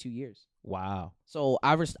process for 2 years. Wow. So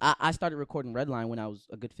I started recording Red Line when I was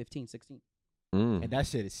a good 15, 16. And that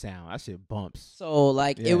shit is sound. That shit bumps. So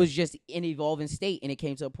like it was just an evolving state, and it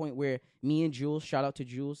came to a point where me and Jules, shout out to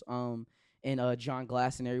Jules, and John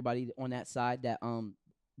Glass and everybody on that side that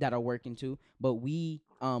are working too. But we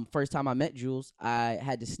first time I met Jules, I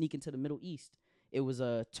had to sneak into the Middle East. It was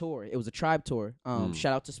a tour. It was a tribe tour.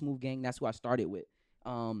 Shout out to Smooth Gang. That's who I started with.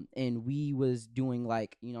 And we was doing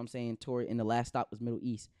like, you know what I'm saying, tour, and the last stop was Middle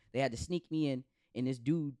East. They had to sneak me in, and this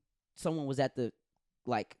dude, someone was at the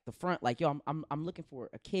front, like, yo, I'm looking for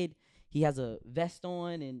a kid. He has a vest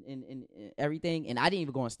on and everything, and I didn't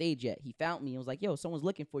even go on stage yet. He found me and was like, yo, someone's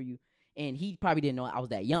looking for you. And he probably didn't know I was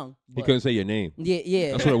that young. He couldn't say your name.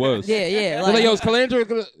 Yeah. That's what it was. Yeah. Like, yo, is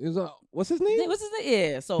Calandra, what's his name?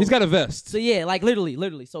 Yeah. So he's got a vest. So yeah, like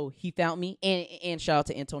literally. So he found me, and shout out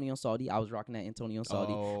to Antonio Saldi. I was rocking that Antonio Saldi.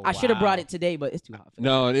 Oh, I should have brought it today, but it's too hot.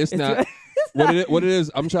 No, it's not. What it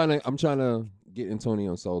is, I'm trying to get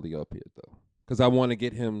Antonio Saldi up here though, because I want to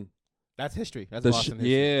get him. That's history. That's Boston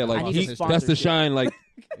history. Yeah, like that's the shine. Like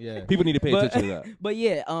Yeah. People need to pay attention to that. But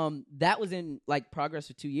yeah, that was in like progress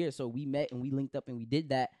for 2 years. So we met and we linked up and we did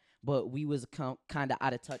that. But we was kind of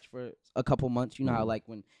out of touch for a couple months. You know how like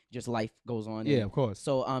when just life goes on. Yeah, and of course.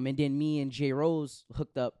 So and then me and Jay Rose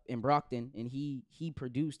hooked up in Brockton, and he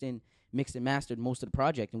produced and mixed and mastered most of the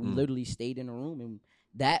project, and we literally stayed in a room, and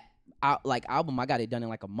that album I got it done in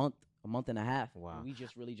like a month and a half. Wow. And we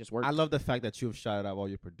just really worked. I love the fact that you have shouted out all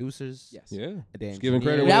your producers. Yes. Yeah. The Just giving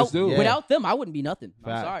credit engineers. where it's due. Without them, I wouldn't be nothing.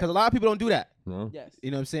 I'm sorry. Because a lot of people don't do that. No. Yes.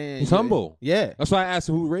 You know what I'm saying? He's humble. Yeah. That's why I asked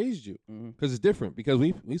him who raised you, Mhm. because it's different. Because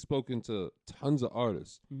we've spoken to tons of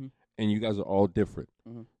artists, Mhm. and you guys are all different.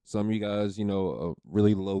 Mhm. Some of you guys, you know, are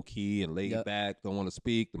really low key and laid Yep. back, don't want to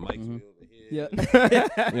speak. The mic's Mhm. way over here. Yeah.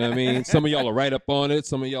 You know what I mean? Some of y'all are right up on it.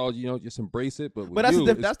 Some of y'all, you know, just embrace it. But, with But that's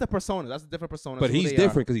you, that's the persona. That's a different persona. but That's who he's they are.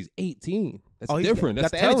 different because he's 18. That's Oh, he's different.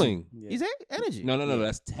 got That's the energy. telling. Yeah. He's energy. No, Yeah.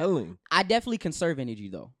 that's telling. I definitely conserve energy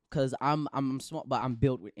though, cause I'm small, but I'm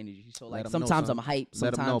built with energy. So like Let 'em know, sometimes son. I'm hype.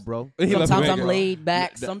 Let him know, Sometimes bro. He left sometimes me I'm hanging. laid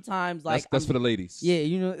back. That- Sometimes like That's for I'm- the ladies. Yeah,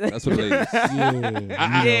 you know. That's for the ladies.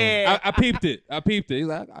 I peeped it. He's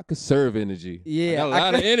like, I conserve energy. I got a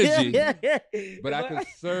lot of energy, but I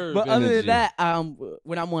conserve But energy. other than that,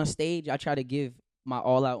 when I'm on stage, I try to give my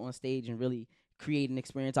all out on stage and really create an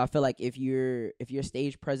experience. I feel like if your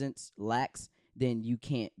stage presence lacks, then you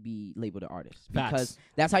can't be labeled an artist because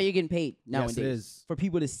that's how you're getting paid nowadays. Yes, it is. For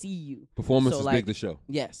people to see you. Performance So, is like, big. The show.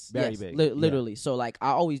 Yes, Very yes, big, literally. So like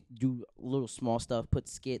I always do little small stuff, put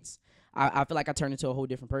skits. I feel like I turn into a whole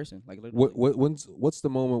different person. Like literally. What's the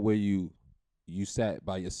moment where you sat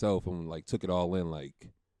by yourself and like took it all in? Like,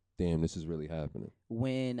 damn, this is really happening.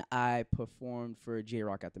 When I performed for J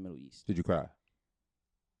Rock at the Middle East, Did you cry?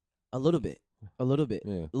 a little bit.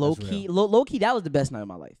 Yeah. Low That's key, low key. That was the best night of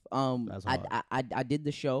my life. That's I did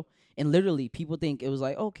the show, and literally people think it was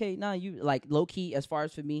like, okay, nah, you like low key. As far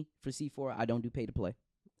as for me, for C4, I don't do pay to play.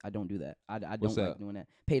 I don't do that. I don't What's like that? doing that.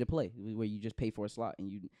 Pay to play, where you just pay for a slot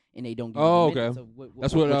and they don't give Oh, you the minutes okay. of what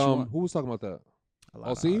That's what what. you want. Who was talking about that? A lot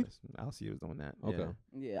I'll of see. artists. I'll see who's doing that. Okay.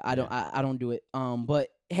 Yeah. Yeah, I don't do it. But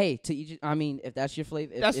hey, to each, I mean, if that's your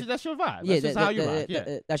flavor, That's your vibe. yeah, That's just how you rock.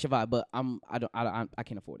 Yeah. that's your vibe. But I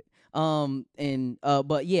can't afford it.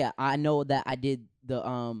 But yeah, I know that I did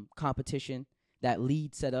the competition that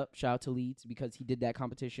Leeds set up. Shout out to Leeds because he did that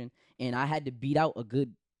competition, and I had to beat out a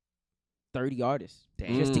good 30 artists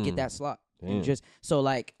just to get that slot. Damn. And just so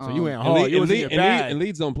like, So you went And, hard. You was in your bag. and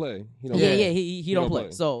Leeds don't play. He don't yeah, play. he don't play.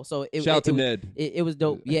 So it Shout out to was, Ned. It was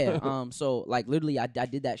dope. Yeah. So like literally, I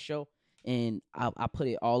did that show and I put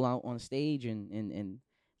it all out on stage and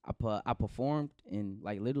I performed and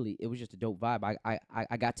like literally it was just a dope vibe.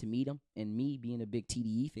 I got to meet him, and me being a big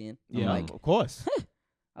TDE fan, I'm Yeah, like of course.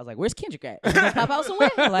 I was like, "Where's Kendrick at? Is he gonna pop out somewhere?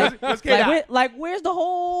 Let's get out. Where's the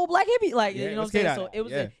whole Black Hippie? Like, Yeah, you know what I'm let's get saying? out. So it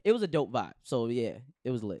was Yeah. it was a dope vibe. So yeah,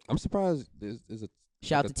 it was lit. I'm surprised. There's a.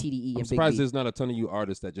 Shout like out to TDE I'm and Big surprised B. there's not a ton of you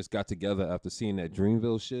artists that just got together after seeing that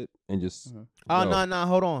Dreamville shit and just. Oh yo. no,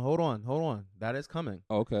 hold on. That is coming.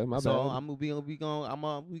 Oh, okay, my So bad.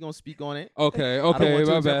 we gonna speak on it. Okay, I don't okay, want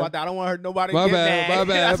you my to jump out bad. there. I don't want to hurt nobody My get bad, mad. my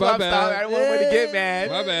bad, That's my why I'm bad. stopping. I don't want anybody to get mad.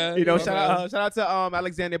 My bad. You know, my shout bad. out to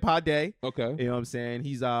Alexander Pade. Okay. You know what I'm saying?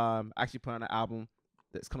 He's actually putting on an album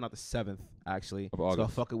that's coming out the 7th actually. Of So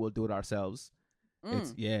August. fuck it, we'll do it ourselves.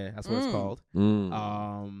 It's Mm. that's what it's called.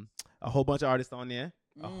 Mm. A whole bunch of artists on there.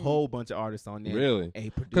 A whole bunch of artists on there. Really? A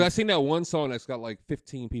Because I producer. seen that one song that's got like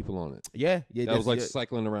 15 people on it. Yeah. That was like yeah.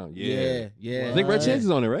 cycling around. Yeah. Yeah. I think Red What? Shades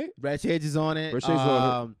is on it, right? Red Shades is on it. Red Shades is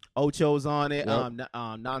on Ocho's on it. Yep.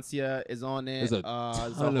 Nancia is on it. There's a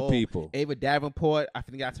there's ton of whole- people. Ava Davenport, I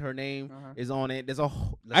think that's her name, Uh-huh. is on it. There's a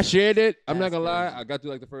whole. I shared it. I'm not That's gonna lie. crazy. I got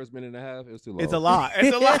through like the first minute and a half. It was too long. It's a lot.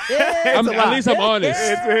 It's a lot. I'm, It's a at lot. least I'm honest.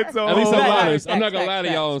 It's a At least whole I'm lot. honest. I'm not gonna Facts, lie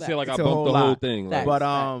to y'all and facts, say like I facts. It's a bumped whole the whole lot. thing. Facts. Like,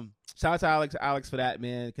 But shout out to Alex for that,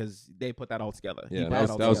 man, because they put that all together. He yeah, put that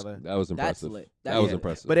all was together. that was That's impressive. lit. That was Yeah.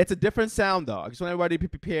 impressive. But it's a different sound, though. I just want everybody to be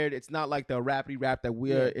prepared. It's not like the rappity rap that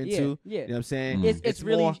we're into. Yeah. You know what I'm saying? Mm. It's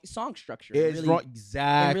really more- song structure. It's really, raw, and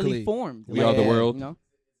exactly. really formed. We are the world. You know?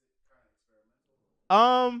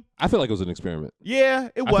 I feel like it was an experiment. Yeah,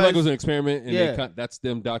 it I was. feel like it was an experiment, and Yeah. that's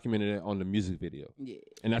them documenting it on the music video, Yeah.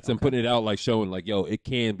 and that's them putting it out like showing like, yo, it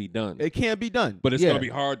can be done. It can be done, But it's yeah. gonna be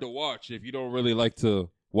hard to watch if you don't really like to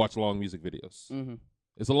watch long music videos. Mm-hmm.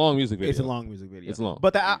 It's a long music video. It's a long music video. It's long.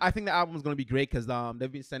 But I think the album's gonna be great because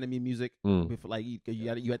they've been sending me music Mm. before, like you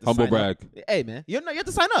had to Humble sign brag. Up. Hey man, you have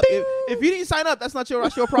to sign up. If you didn't sign up, that's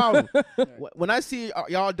your problem. When I see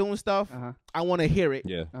y'all doing stuff, Uh-huh. I want to hear it.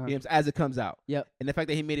 Yeah. Uh-huh. You know what I'm saying, as it comes out. Yep. And the fact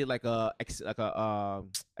that he made it like a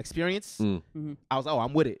experience, Mm. Mhm. I was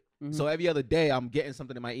I'm with it. Mhm. So every other day I'm getting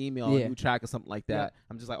something in my email, Yeah. a new track or something like that.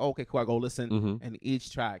 I'm just like, okay, cool. I go listen, Mhm. and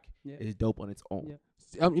each track Yeah. is dope on its own. Yeah.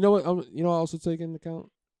 You know what? I also take into account.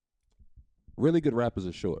 Really good rappers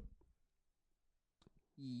are short.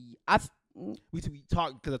 We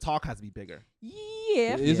talk because the talk has to be bigger.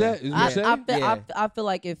 Yeah. Is that what you say? I feel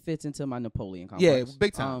like it fits into my Napoleon complex. Yeah,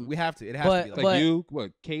 big time. We have to. It has to be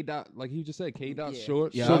like K Dot, like he just said, K Dot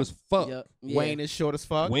short as fuck. Yep. Wayne is short as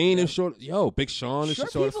fuck. Wayne is short. Yo, Big Sean is short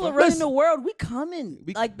as fuck. People are running the world. We coming.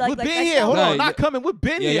 We've been here. Hold on, not coming. We've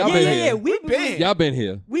been here. Y'all been here. We've been. Y'all been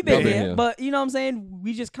here. We've been here. But you know what I'm saying?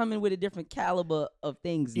 We just coming with a different caliber of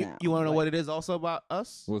things now. You want to know what it is also about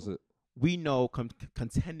us? What's it? We know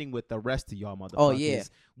contending with the rest of y'all motherfuckers. Oh, yeah.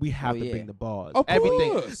 We have to bring the bars. Of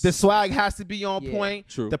Everything. course. The swag has to be on point.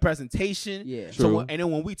 True. The presentation. Yeah. So and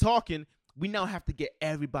then when we talking, we now have to get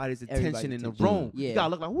everybody's attention in the room. Yeah. You gotta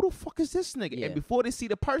look like, who the fuck is this nigga? Yeah. And before they see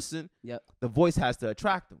the person, the voice has to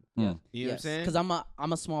attract them. Yeah. You know what I'm saying? Because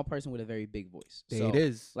I'm a small person with a very big voice. So, it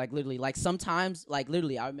is. Like literally, like sometimes, like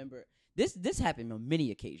literally, I remember this happened on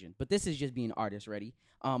many occasions, but this is just being artist ready.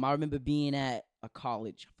 I remember being at a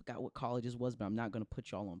college. I forgot what college this was, but I'm not gonna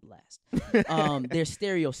put y'all on blast. Their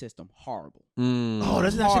stereo system, horrible. Oh,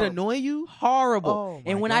 doesn't that shit annoy you? Horrible. Oh,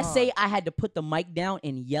 and my when God. I say I had to put the mic down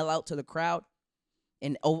and yell out to the crowd,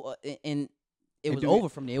 and it was over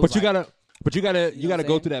from there. It was you gotta you know what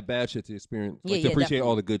go I'm through that bad shit to experience, Yeah, to yeah, appreciate definitely.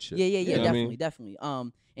 all the good shit. Yeah, You know what I mean? definitely.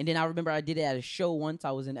 And then I remember I did it at a show once.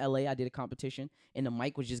 I was in LA. I did a competition, and the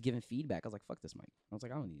mic was just giving feedback. I was like, "Fuck this mic." I was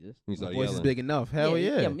like, "I don't need this." He's My like voice is yelling. big enough. Hell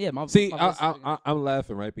yeah. My See, my voice is big enough. I'm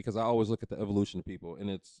laughing, right? Because I always look at the evolution of people, and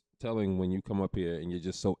it's telling when you come up here and you're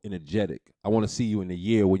just so energetic. I want to see you in a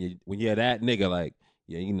year when you're that nigga, like,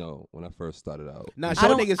 yeah, you know, when I first started out. Nah,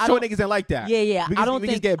 short niggas ain't like that. Yeah. We I don't we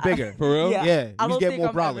think just get bigger. For real? Yeah. I We don't just get think more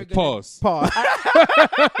I'm brolic. ever gonna- Pause.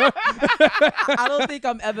 I don't think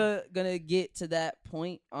I'm ever gonna get to that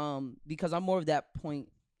point. Because I'm more of that point.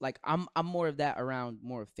 Like I'm more of that around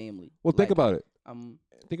more of family. Well, think about it.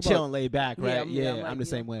 Think about Chilling, laid back, Yeah, right? I'm like, I'm the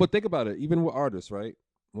same way. But think about it. Even with artists, right?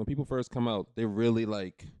 When people first come out, they really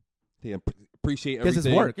like they appreciate everything. This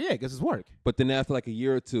is work. Yeah, this is work. But then after like a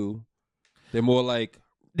year or two, they're more like,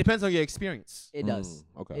 Depends on your experience. It does.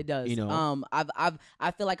 Okay. It does. You know.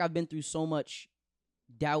 I feel like I've been through so much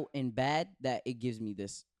doubt and bad that it gives me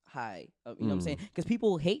this high. You know what I'm saying? Because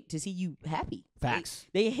people hate to see you happy. Facts.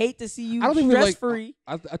 They hate to see you I don't think stress like, free.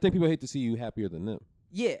 I think people hate to see you happier than them.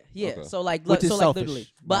 Yeah. Okay. So like, Which is so like selfish, literally.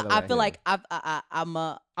 by But the I way. feel like I'm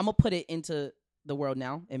gonna put it into the world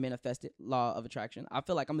now and manifest it. Law of attraction. I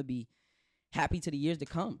feel like I'm gonna be happy to the years to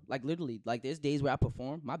come. Like literally, like there's days where I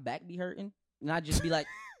perform, my back be hurting, and I just be like,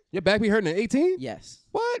 Your back be hurting at 18? yes.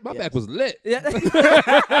 What? My Yes. back was lit. Yeah.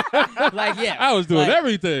 Like yeah. I was doing Like-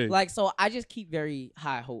 everything. Like so, I just keep very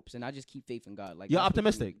high hopes, and I just keep faith in God. Like You're that's what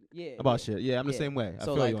optimistic yeah, about yeah. shit. Yeah, I'm the Yeah. same way. I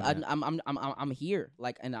So feel like you on that. I'm here.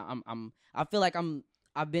 Like and I feel like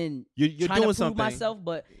I've been You're trying to doing prove something. myself,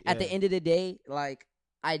 but at the Yeah. end of the day, like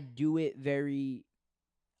I do it very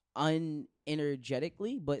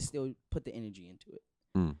unenergetically, but still put the energy into it.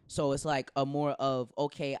 Mm. So it's like a more of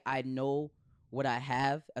okay, I know what I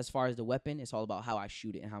have as far as the weapon. It's all about how I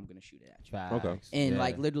shoot it and how I'm gonna shoot it at you. Facts. Okay. And Yeah.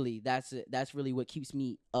 like literally, that's really what keeps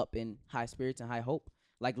me up in high spirits and high hope.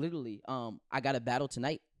 Like literally, I got a battle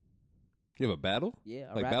tonight. You have a battle?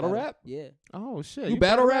 Yeah, a Like battle rap? Yeah, Oh shit. You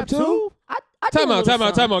battle rap too? I do Time a out, little time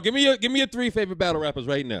out, something. time out. Give me your 3 favorite battle rappers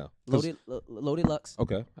right now. 'Cause- Loaded Lux,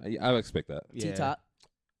 Okay, I expect that. Yeah. T Top,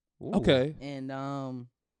 Ooh. Okay, and I'm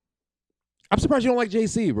surprised you don't like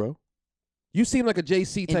JC, bro. You seem like a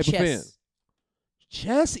JC and type of fan. Chess.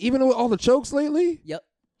 Chess, even with all the chokes lately? Yep,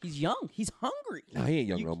 he's young. He's hungry. Nah, he ain't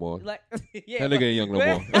young no more. Like, yeah, That nigga ain't young no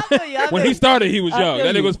man, more. I feel you, I When feel he you. started, he was I young. feel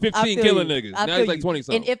That nigga you. was I 15 feel killing you. niggas. I Now feel he's like you. 20 And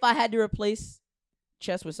something. if I had to replace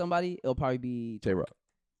Chess with somebody, it'll probably be Tay Rock.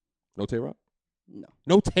 No Tay Rock? no.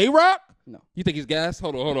 No Tay Rock? No. You think he's gas?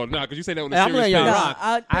 Hold on. Nah, because you say that with a Hey, I'm serious letting y'all face. rock.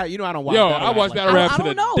 I I don't watch. Yo, battle I watch rap battle like rap I to don't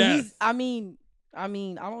the know. death. I don't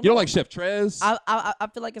know. You don't like Chef Trez? I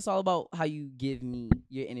feel like it's all about how you give me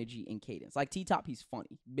your energy and cadence. Like T Top, he's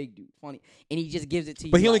funny, big dude, funny, and he just gives it to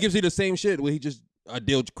you. But he only like- gives you the same shit where he just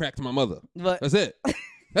deal crack to my mother. But That's it.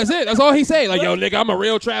 That's it. That's all he say. Like, yo, nigga, I'm a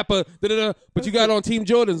real trapper. Da-da-da. But you got on Team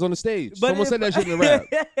Jordans on the stage. Someone said that shit in the rap.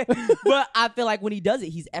 but I feel like when he does it,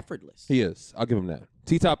 he's effortless. He is. I'll give him that.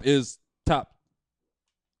 T-Top is top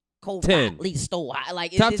Cold 10. hot, least so hot.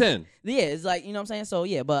 Like top it's, 10. Yeah, it's like, you know what I'm saying? So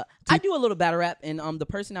yeah, but I do a little battle rap, and the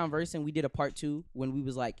person I'm versing, we did a part 2 when we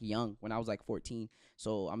was like young, when I was like 14.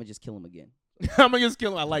 So I'm gonna just kill him again. I'm gonna just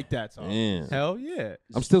kill him. I like that song. Man. Hell yeah.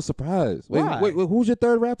 I'm still surprised. Why? Wait, who's your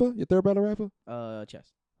third rapper? Your third battle rapper?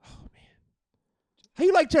 Chess. Oh, man. How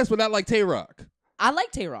you like Chess but not like Tay Rock? I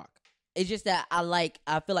like Tay Rock. It's just that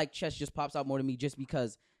I feel like Chess just pops out more to me just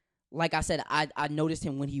because like I said, I noticed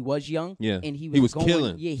him when he was young. Yeah. And He was going,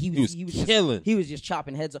 killing. Yeah, he was killing. He was just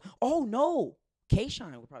chopping heads off. Oh no,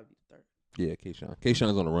 K-Shine would probably be the third. Yeah, K-Shine.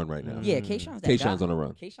 K-Shine's on the run right now. Yeah, K-Shine's that K-Shine's guy. on the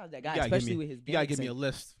run. K-Shine's that guy, especially with his. You gotta give me a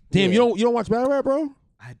list. Damn, Yeah. you don't watch battle rap, bro?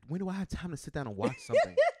 When do I have time to sit down and watch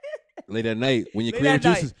something? Late at night when your Late creative at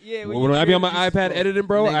night. juices. Yeah, When I be on my creative juices iPad flow. editing,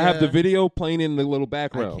 bro, I have the Nigga. video playing in the little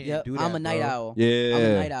background. can't Yep, do I'm that, a night bro. owl. Yeah. I'm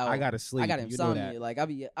a night owl. I gotta sleep. I got You know insomnia. that. Like I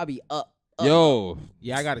be up. Yo,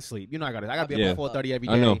 Yeah, I gotta sleep. You know I gotta be Yeah. up at 4:30 every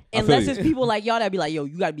day. I know. I feel Unless you. it's people like y'all that be like, yo,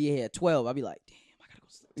 you gotta be here at 12. I'll be like, damn, I gotta go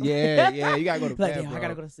to sleep. Yeah, you gotta go to Like, bed, damn, I bro.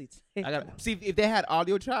 gotta go to sleep. I gotta see if they had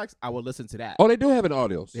audio tracks. I would listen to that. Oh, they do have an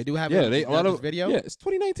audios. They do have Yeah, it. they a lot Not of just video? Yeah, it's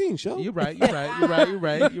 2019, show. You're right. You're right. You're right. You're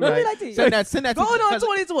right. You're right. 2019. Send that. Going to, on 'cause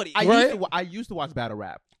 2020. I used to watch battle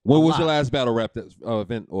rap. What a was lot. your last battle rap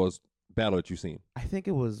event or battle that you seen? I think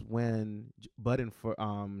it was when Budden for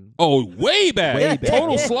Oh, way back. Way back.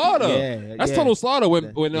 Total Slaughter. Yeah, That's yeah. Total Slaughter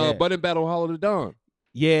when Yeah. Budden battle Hollow the Dawn.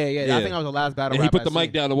 Yeah. Yeah. I think I was the last battle And rap. he put I the mic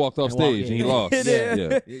seen. down and walked off And walked- stage and he yeah. lost. Yeah.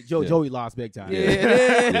 Yeah. Joey, Yeah. Joey lost big time.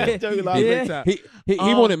 Yeah. Joey lost Yeah. big time.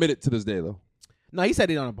 He won't admit it to this day though. No, he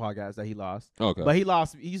said it on a podcast that he lost. Okay. But he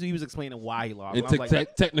lost. He was explaining why he lost. And And I was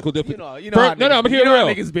like, technical difference. you know how No, I'm niggas- gonna keep you it know how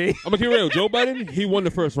real. niggas be. I'm gonna keep it real. Joe Biden, he won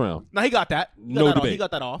the first round. No, he got that. He got No that off. debate. He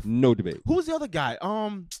got that off. No debate. Who was the other guy?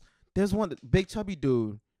 There's one big chubby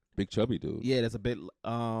dude. Big chubby dude. Yeah, there's a bit.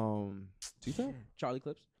 T-Top? Charlie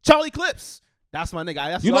Clips. Charlie Clips. That's my nigga.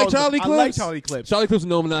 That's You what I like was- Charlie I like Clips? Charlie Clips. Charlie Clips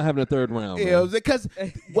know him not having a third round. Yeah, man. because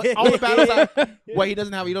all the battles. What he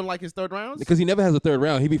doesn't have. He don't like his third rounds. Because he never has a third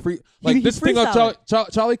round. He be free. Like he this thing on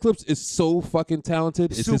freestyling. Charlie Clips is so fucking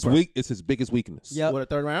talented. It's his Super. It's his biggest weakness. Yep. What a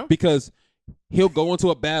third round? Because he'll go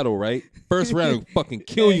into a battle, right? First round, he'll fucking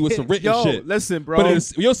kill you with some written Yo, shit. listen, bro.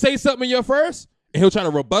 But you'll say something in your first, and he'll try to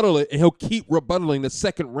rebuttal it, and he'll keep rebuttaling the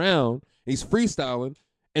second round. He's freestyling,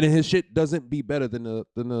 and then his shit doesn't be better than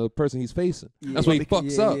the person he's facing. That's why he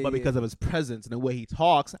fucks up. But because of his presence and the way he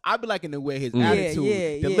talks, I be liking the way his Yeah,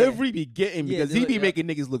 attitude, delivery be getting Yeah, because he be yeah. making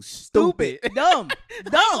niggas look stupid. dumb.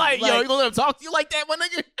 Like, yo, you gonna let him talk to you like that, my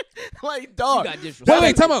nigga? Like, dog. You got disrespect.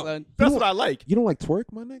 Wait, time out. son. That's what I like. You don't like twerk,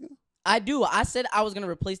 my nigga? I do. I said I was gonna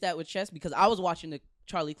replace that with chess because I was watching the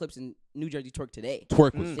Charlie Clips in New Jersey Twerk today.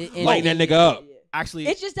 Twerk was And- lighting that and- nigga up. yeah. Actually,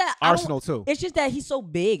 It's just that I don't- Arsenal too. It's just that he's so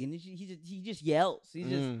big and he just yells. He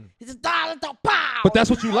just pow. But that's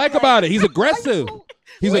what you like about it. He's aggressive.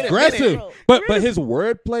 He's Wait a aggressive. minute, bro. But his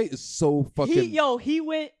wordplay is so fucking He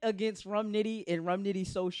went against Rum Nitty and Rum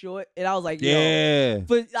Nitty's so short and I was like, yo. yeah.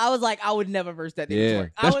 But I was like, I would never verse that nigga Yeah.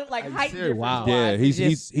 Twerk. I That's- was like, Are you height serious? difference. Wow. Yeah,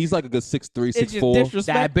 he's like a good 6'3", it's just 6'4".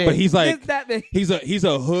 disrespect. That big. But he's like It's that big. he's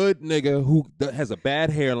a hood nigga who has a bad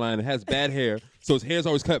hairline and has bad hair. So his hair's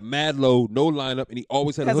always cut mad low, no lineup, and he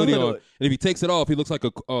always had a Has a hoodie hood on. on. And if he takes it off, he looks like a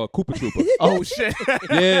Koopa Trooper. Oh shit.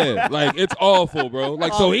 Yeah, like it's awful, bro.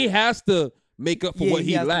 Like so he has to make up for Yeah, what he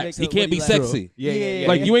he has to lacks. make He up can't what be he lacks. sexy. Yeah.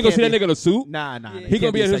 Like you ain't gonna see that Can't nigga in a suit. be- Nah. Yeah. He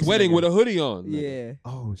gonna be at his sexy wedding nigga. with a hoodie on. Yeah.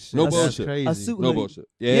 Oh shit. No That's bullshit. Crazy. A suit No hoodie. bullshit.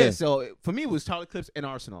 Yeah. Yeah. So for me, it was Charlie Clips and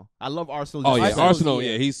Arsenal. I love Arsenal. Oh yeah, Arsenal's- Arsenal.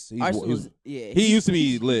 yeah. Yeah, he's Arsenal's, yeah. he used to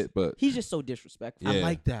be lit, but He's just so disrespectful. Yeah. I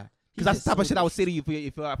like that He's because that's just the type of so shit I would say to you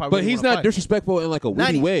if I but really he's wanna not fight. disrespectful in like a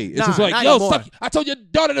witty Not- way. It's nah, just like, not yo, anymore. I told your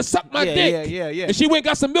daughter to suck my dick. Yeah. And she went and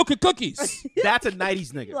got some milk and cookies. That's a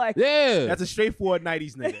 '90s nigga. Like, Yeah. That's a straightforward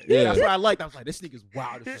 '90s nigga. Yeah. That's what I liked. I was like, this nigga's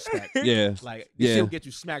wild disrespect. Yeah. Like, Yeah. this shit will get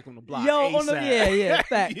you smacked on the block. yo, on the, ASAP. yeah,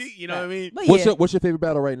 facts. You know what I mean? But What's yeah, your favorite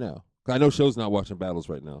battle right now? 'Cause I know Show's not watching battles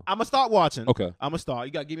right now. I'm gonna start watching. Okay. I'm gonna start.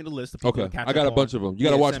 You gotta give me the list. Of people Okay. to catch I got up a bunch on. of them. You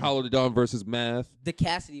got to Yeah, watch send me. Hollow the Dawn versus Math. the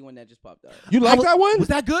Cassidy one that just popped up. You like that one? Was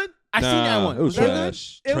that good? I seen that one. It was that good?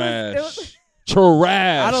 trash. It was- Trash. it was-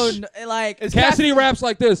 Trash. I don't know, like It's Cassidy raps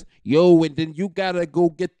like this, yo, and then you gotta go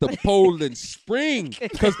get the Poland Spring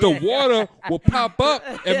because the water will pop up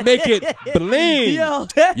and make it bling.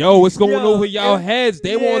 Yo, what's going Yo, over y'all it- heads?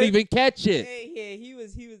 They yeah. won't even catch it. Yeah, he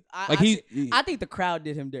was. Like I think the crowd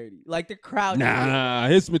did him dirty. Like the crowd. nah,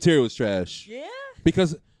 his material was trash. Yeah.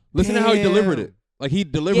 Because listen to how he delivered Damn. it. Like he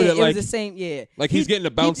delivered Yeah, it like was the same. Yeah. like he's getting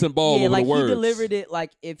a bouncing ball yeah, over like the words. he delivered it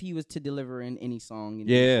like if he was to deliver in any song. And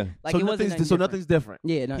Yeah. Like so it wasn't nothing's nothing different.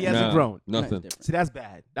 Yeah, no, He hasn't Nah, grown. Nothing. different. See, that's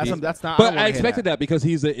bad. That's Yeah. that's not. But don't I wanna hear expected that because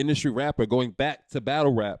he's an industry rapper going back to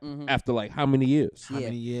battle rap Mhm. after like how many years? How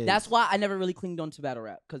many years? That's why I never really clinged on to battle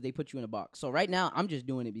rap because they put you in a box. So right now I'm just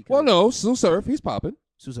doing it because. Well, no, Sue Surf, he's popping.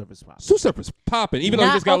 Sue Surface pop. Sue Surf is popping, even though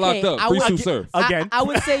he just got okay, locked I up. Free would- Sue Surf. Again. I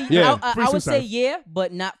would say Yeah. Free I Sue would say Surf. yeah,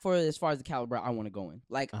 but not for as far as the caliber I want to go in.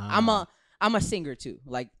 Like I'm a singer too.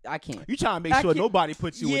 Like I can't. You trying to make I sure can't- nobody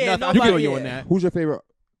puts you Yeah, in nothing. nobody- I'm feeling you yeah. on that. Who's your favorite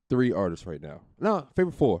 3 artists right now? No,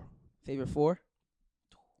 favorite 4 Favorite 4?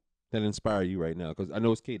 that inspire you right now? Because I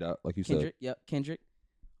know it's K-Dot, like you said. Kendrick. Yep, Kendrick.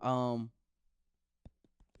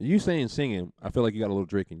 You saying singing? I feel like you got a little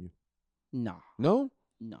Drake in you. No, No,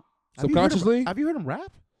 no, subconsciously. Have you heard him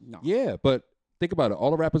rap? no. Yeah, but think about it. All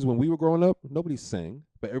the rappers when we were growing up, nobody sang,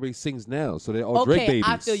 but everybody sings now. So they're all Okay, Drake babies.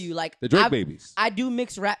 I feel you. Like the Drake I- babies. I do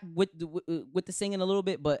mix rap with the singing a little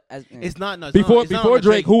bit, but It's not. No, it's Before not, it's not on before the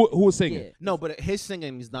Drake, who was singing? yeah. No, but his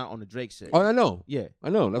singing is not on the Drake shit. Oh, I know. Yeah. I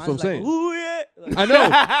know. That's Mine's what I'm saying. like, ooh, yeah. Like, I know.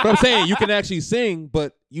 But I'm saying you can actually sing,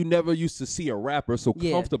 but you never used to see a rapper so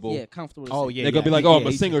yeah, comfortable. Yeah, comfortable. to Oh sing. yeah. They're gonna be yeah, like, yeah, "Oh, yeah, I'm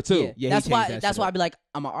a he singer changed- too." Yeah, that's he why. changed that That's shit why up. I'd be like,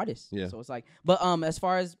 I'm an artist. Yeah. So it's like, but as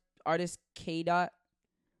far as artist K Dot,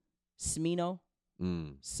 Smino,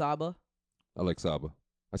 Saba. I like Saba.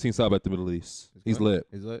 I seen Saba at the Middle East. He's good. lit.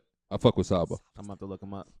 He's lit. I fuck with Saba. I'm about to look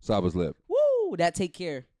him up. Saba's lit. Woo! That Take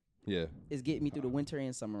Care Yeah. is getting me through the winter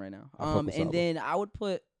and summer right now. I fuck with And Saba. then I would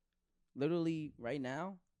put literally right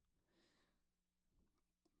now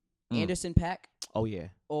Anderson Paak Oh yeah.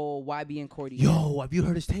 or YB and Cordy. Yo, have you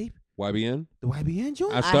heard his tape? YBN. The YBN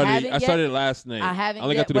joint? I haven't yet. started last night. I haven't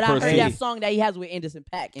only yet, got through but the I first heard CD. that song that he has with Anderson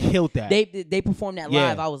Paak. And Killed that. they performed that Yeah.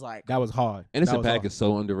 live. I was like, That was hard. Innocent That was Paak hard. is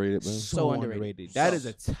so underrated, man. So underrated. That So- is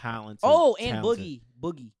a talented. oh, and talented-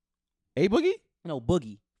 Boogie. A Boogie? No,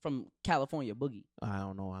 Boogie from California. Boogie. I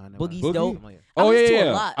don't know. I never. Boogie's Boogie? dope. Oh I yeah, listen to a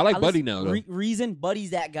yeah. lot. I like listen- Buddy now though. Reason, Buddy's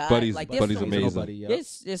that guy. Buddy's like, Buddy's so many- amazing. Nobody, yeah.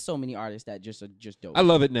 There's so many artists that just are just dope. I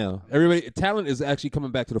love it now. Everybody, talent is actually coming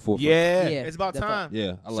back to the forefront. Yeah, Yeah, it's about that's time.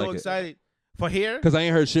 Yeah, I So like it. excited for here. Cause I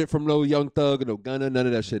ain't heard shit from no Young Thug or no Gunna, none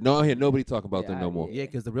of that shit. No, I hear nobody talking about them no more. Yeah,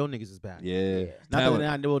 because the real niggas is back. Yeah, Yeah. Not that talent,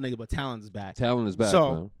 they're not real niggas, but talent is back. talent is back.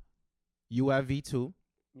 So, man. You at V2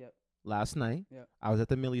 Yep. last night. Yep. I was at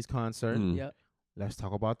the Millie's concert. Mm. Yep. Let's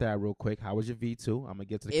talk about that real quick. How was your V2? I'm gonna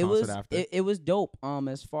get to the It concert was after. it was dope.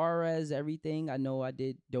 As far as everything, I know I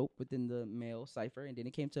did dope within the male cipher, and then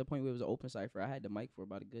it came to a point where it was an open cipher. I had the mic for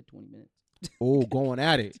about a good 20 minutes. Oh, going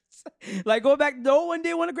at it. Like going back, no one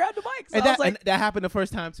did want to grab the mic. So And I that, was like, and that happened the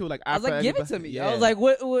first time too. Like I was after like, give it to everybody- me. Yeah. I was like,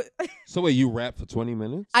 what? So wait, you rap for 20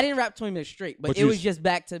 minutes? I didn't rap 20 minutes straight, but But it you was s- just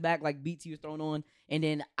back to back, like beats he was throwing on, and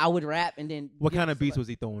then I would rap, and then what you know, kind of so, beats like, was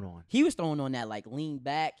he throwing on? he was throwing on that like lean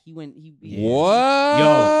back. He went he What? Yo,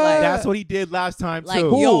 Like- that's what he did last time like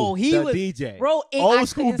too. yo he the was DJ, bro. I old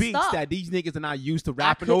school couldn't beats stop. that these niggas are not used to I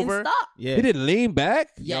rapping couldn't over. Stop. Yeah, He didn't lean back.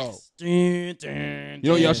 Yes. You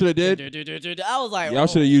know what y'all should have did? I was like, Y'all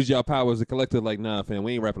should have used y'all power as a collective. Like, nah, fam,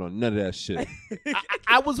 we ain't rapping on none of that shit.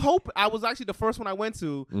 I was hoping. I was actually the first one I went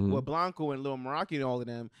to Mhm. with Blanco and Lil Meraki and all of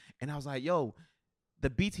them, and I was like, yo, the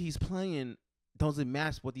beats he's playing doesn't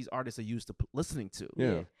match what these artists are used to listening to.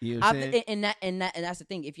 Yeah. You know what I'm saying? and that's the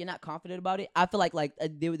thing. If you're not confident about it, I feel like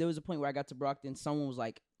there was a point where I got to Brockton. Someone was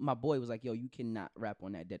like, my boy was like, yo, you cannot rap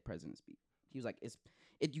on that Dead Presidents beat. He was like,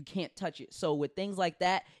 you can't touch it. So with things like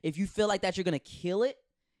that, if you feel like that you're gonna kill it,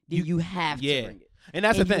 then you have yeah. to bring it. And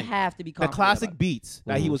that's And the you thing. have to be The confident classic about it. beats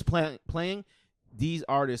that he Mhm. was playing, these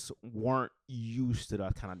artists weren't used to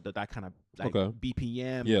that kind of like Okay.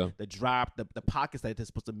 BPM, Yeah. the drop, the pockets that they're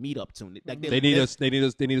supposed to meet up to. Like They need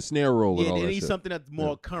a snare roll and Yeah, all they that need shit. something that's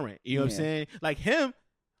more current. You know what I'm Yeah. saying? Like him.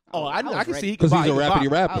 Oh, I was can ready. see he could 'Cause he's body. a he could rappity body-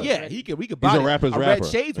 rapper. Yeah, Ready. he could. We could He's a body rapper's Red rapper.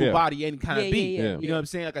 Shades will Yeah. body any kind Yeah, of beat. yeah, Yeah. You know what I'm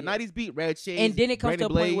saying? Like a Yeah. '90s beat, Red Shades. And then it comes to a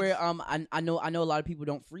Brandon point where Blades. I know a lot of people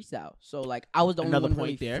don't freestyle. So like I was the only Another one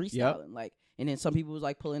point really there. freestyling. Yep. Like and then some people was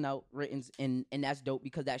like pulling out writtens and that's dope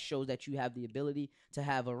because that shows that you have the ability to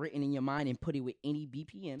have a written in your mind and put it with any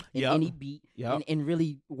BPM and Yep. any beat Yep. and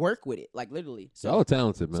really work with it. Like literally. Y'all are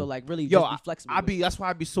talented, man. So like really Yo, just be flexible. That's why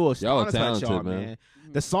I be so Y'all are honest about y'all, talented, man. man.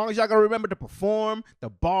 The songs y'all gotta remember to perform, the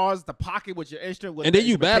bars, the pocket with your instrument, with And then the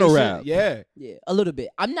you battle instrumentation. rap. Yeah, Yeah, a little bit.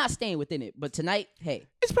 I'm not staying within it, but tonight, hey,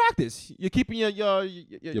 it's practice. You're keeping your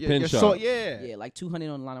pin sharp. Yeah. yeah, like 200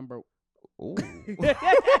 on the line, I'm broke. Ooh.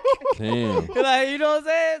 Damn. Like you know what I'm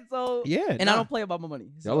saying? So Yeah, and nah. I don't play about my money.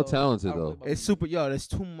 Y'all are so talented, I don't though. play about It's my super. Yo, there's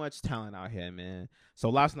too much talent out here, man. So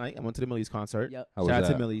last night I went to the Millie's concert. money. Yep. How was Shout out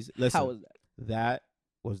to that? Millie's. Listen, How was that? that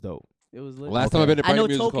was dope. It was lit. Last time I've been to I know Private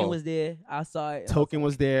Music Token Hall. was there. I saw it. Token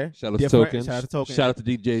was there. Shout out to Different. Token. Shout out to Token. Shout out to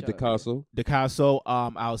DJ Shout out, DeCasso. Picasso.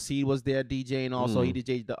 Alcide was there DJing. Also, he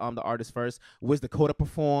DJed the artist first. Wiz Dakota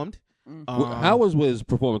performed. Mm. How was Wiz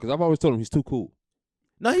performing? Because I've always told him he's too cool.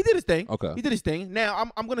 No, he did his thing. Okay. He did his thing.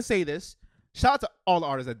 Now I'm gonna say this. Shout out to all the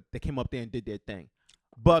artists that came up there and did their thing.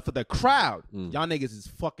 But for the crowd, y'all niggas is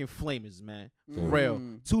fucking flamers, man. For real.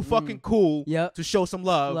 Too fucking cool Yep. to show some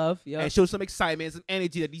love. Yep. And show some excitement, some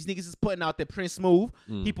energy that these niggas is putting out there. Prince Smooth,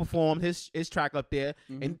 he performed his track up there,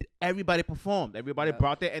 and everybody performed. Everybody Yep.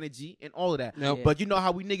 brought their energy and all of that. Now- Yeah. But you know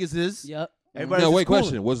how we niggas is. Yep. Everybody's Now, just wait, cool.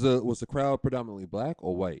 question. Was the crowd predominantly black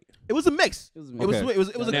or white? It was a mix. It was a It mix. was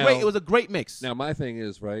Okay. it was a great mix. Now, my thing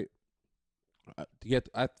is, right,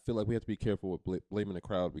 I feel like we have to be careful with blaming the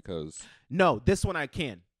crowd because No, this one I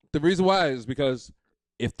can. the reason why is because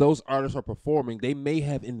if those artists are performing, they may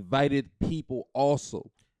have invited people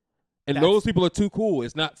also. And That's- those people are too cool.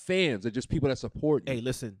 It's not fans. They're just people that support you. Hey,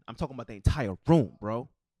 listen, I'm talking about the entire room, bro.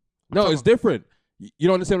 No, it's different. You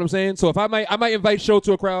don't understand what I'm saying? So if I might invite Show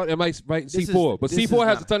to a crowd, I might invite C4. But C4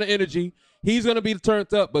 has a ton of energy. He's going to be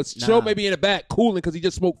turned up, but Show may be in the back cooling because he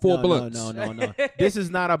just smoked 4 blunts. No. This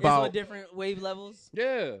is not about... It's different wave levels.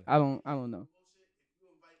 Yeah. I don't know.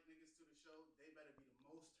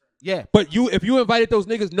 Yeah. But if you invited those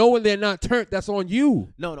niggas knowing they're not turned, that's on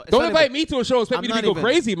you. No. Don't invite me to a show and expect me to go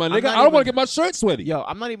crazy, my nigga. I don't want to get my shirt sweaty. Yo,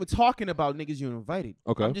 I'm not even talking about niggas you invited.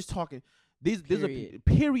 Okay. I'm just talking... These are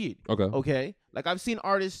Period. Okay. Like I've seen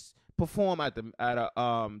artists perform at the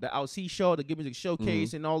LC show, the Give Music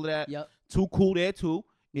Showcase, and all of that. Yep. Too cool there too.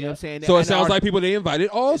 You know what I'm saying? So it sounds like people they invited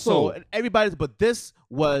also. So everybody's, but this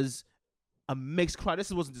was a mixed crowd.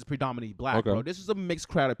 This wasn't just predominantly black, bro. This was a mixed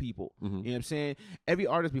crowd of people. You know what I'm saying? Every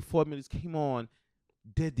artist before me came on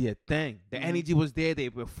did their thing. The energy was there. They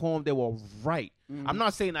performed. They were right. I'm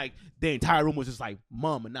not saying like the entire room was just like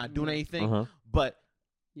mum and not doing anything, but.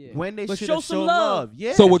 Yeah. When they should show love.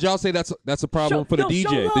 Yeah. So would y'all say that's a problem for the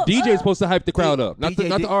DJ? The DJ is supposed to hype the crowd up, not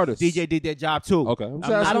the artist. DJ did their job too. Okay.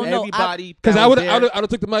 I don't know everybody because I would have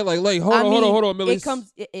took the mic like hold on, Millie. It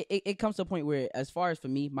comes to a point where, as far as for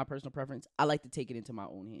me, my personal preference, I like to take it into my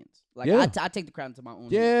own hands. Like I take the crowd into my own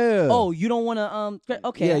hands. Yeah. Oh, you don't want to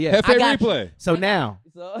okay. Yeah. Hefe replay. So now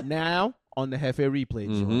on the Hefe replay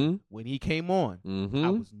show, when he came on, I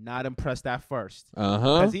was not impressed at first.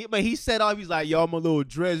 But he said he's like, yo, I'm a little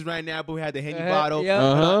dressed right now, but we had the Henny bottle.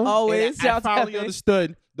 Always. I finally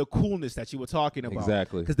understood the coolness that you were talking about.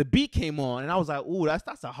 Exactly. Because the beat came on, and I was like, ooh,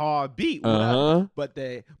 that's a hard beat. But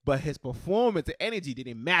his performance, the energy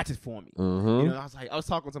didn't match it for me. You know, I was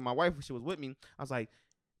talking to my wife when she was with me. I was like,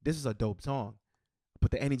 this is a dope song. But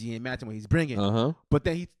the energy ain't matching what he's bringing. But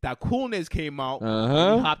then that coolness came out.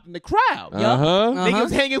 And he hopped in the crowd.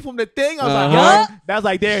 Niggas hanging from the thing. I was like, that's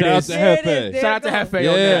like, there it is. Shout out to Hefe. Shout out to Hefe.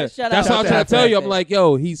 Yeah, that's what I'm trying to tell you. I'm like,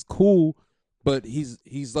 yo, he's cool, but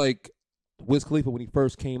he's like Wiz Khalifa when he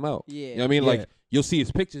first came out. Yeah. You know what I mean? Like, you'll see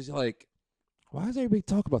his pictures, you're like, why does everybody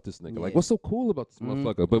talk about this nigga? Like, what's so cool about this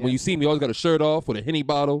motherfucker? But when you see him, he always got a shirt off with a Henny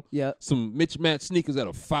bottle. Some Mitch Matt sneakers that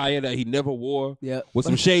are fire that he never wore. With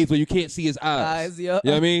some shades where you can't see his eyes. You know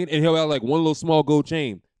what I mean? And he'll have like one little small gold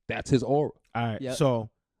chain. That's his aura. All right. So,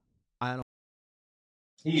 I don't.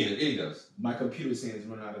 He does. My computer saying it's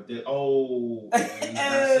running out of data. Oh. Damn.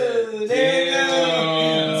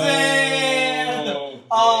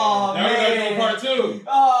 Oh, now man. we gotta do part 2.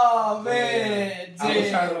 Oh, man. I was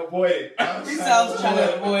trying to avoid it. He sounds trying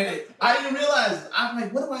to avoid it. I didn't realize. I'm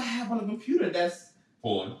like, what do I have on the computer that's...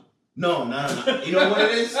 Porn. No. You know what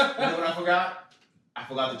it is? You know what I forgot? I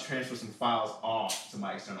forgot to transfer some files off to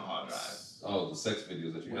my external hard drive. Oh, the sex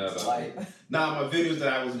videos that you have. Nah, my videos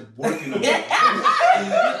that I was working on. Damn,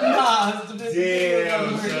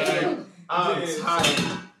 son. I'm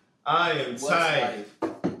tired. I am tired.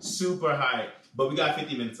 Super high. But we got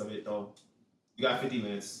 50 minutes of it, though. You got 50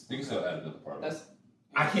 minutes. You can still add another part.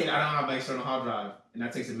 I don't have my external hard drive, and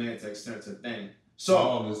that takes a minute to extend to the thing. So, how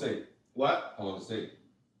long does it take? What? How long does it take?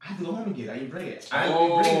 I have to go home and get it. I didn't bring it. I didn't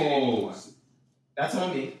bring it anymore. That's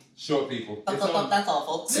on me. Short people. That's awful.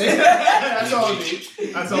 That's on me.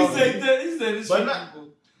 That's on me. He said it's short people.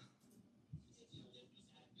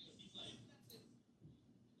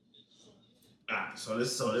 So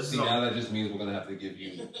this is now that just means we're gonna have to give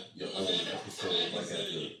you your own episode like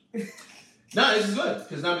that. No, this is good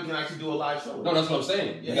because now we can actually do a live show. No, that's what I'm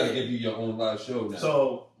saying. You gotta give you your own live show now.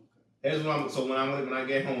 So here's what when I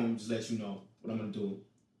get home, just let you know what I'm gonna do.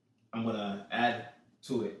 I'm gonna add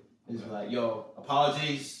to it. It's like, yo,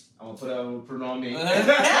 apologies. I'm gonna put it on me.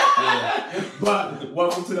 But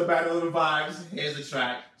welcome to the Battle of the Vibes. Here's the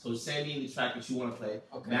track. So send me the track that you want to play.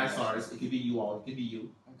 Mass artist. It could be you all. It could be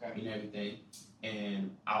you. And everything.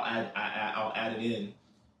 And I'll add it in.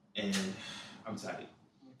 And I'm tired.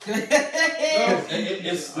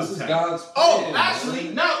 This is God's plan. Oh, actually,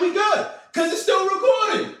 no, we good. Because it's still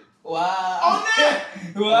recording. Wow. On that.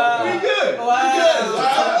 Wow. We good. Wow.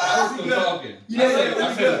 I was still talking.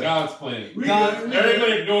 I said God's plan. We good.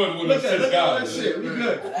 Everybody ignored when it says God. Shit. We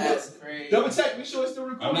good. That's crazy. Double check. Make sure it's still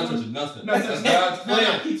recording. I'm not touching nothing. No, That's God's plan.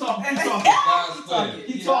 No, keep talking. God's plan.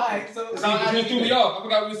 Keep talking. See, you threw me off. I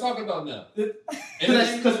forgot what we was talking about now.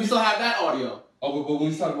 Because we still have that audio. Oh, but we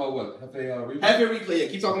was talking about what? Hefe replay? Hefe replay. Yeah,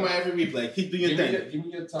 keep talking about Hefe replay. Keep doing your thing. Give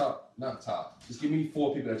me your top, not top. Just give me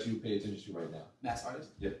 4 people that you pay attention to right now. Mass artist?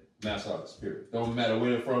 Yeah, mass artist, period. Don't matter where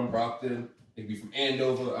they're from, Brockton. It could be from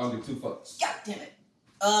Andover. I don't give 2 fucks. God damn it.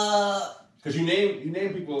 Because you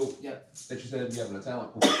name people that you said you have in a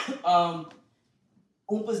talent pool.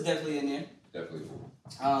 Oompa's definitely in there. Definitely cool.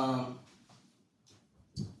 I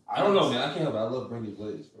don't know, man. I can't help it. I love Brandy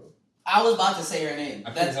Blaze, bro. I was about to say her name.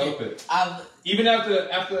 I can't help it. Even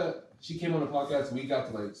after she came on the podcast, we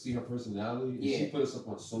got to like see her personality. And she put us up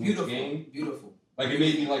on so much game. Beautiful. Like it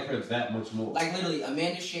made me like her that much more. Like literally,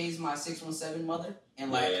 Amanda Shay's my 617 mother,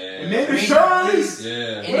 and like Amanda Shay's.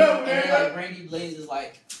 Yeah. And like Brandy Blaze is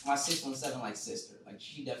like my 617 like sister. Like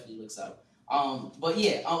she definitely looks up. But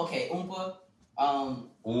yeah. Okay. Oompa.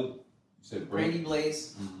 You said Brandy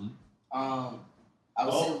Blaze. Mm-hmm. I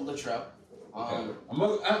would say Latrell. Okay. I'm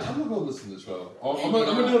gonna go listen to Latrell. I'm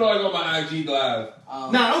gonna do it like on my IG live.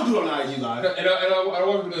 Nah, don't do it on IG live. And I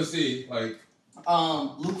want people to see like.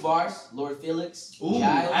 Luke Bars, Lord Felix, Ooh,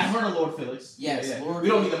 Giles. I've heard of Lord Felix. Yes, yeah. Lord we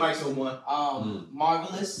don't Felix. need the mic so much.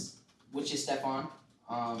 Marvelous, which is Stefan.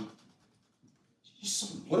 So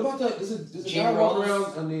what about that? There's a guy walking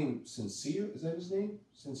around named Sincere. Is that his name?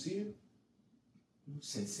 Sincere.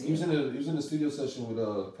 Sincere. He was in the studio session with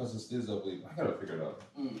Cousin Stiz, I believe. I gotta figure it out.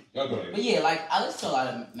 Y'all go ahead. But yeah, like I listen to a lot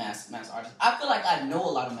of mass artists. I feel like I know a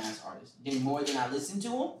lot of mass artists more than I listen to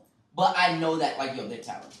them. But I know that, like, they're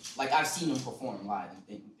talented. Like, I've seen them perform live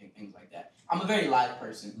and things like that. I'm a very live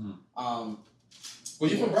person. Well,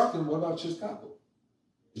 you're from Brockton. What about Chis Capo?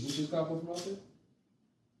 Isn't Chis Capo from out there?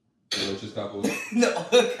 You know Chis Capo is? No.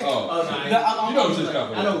 Oh. You know Chis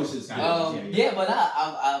Capo. I know who Chis Capo is. Yeah, but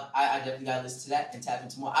I definitely got to listen to that and tap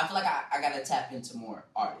into more. I feel like I got to tap into more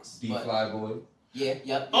artists. D-Fly-Boy. Yeah,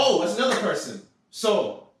 yep. Oh, that's another person.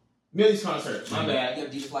 So, Millie's concert. My bad.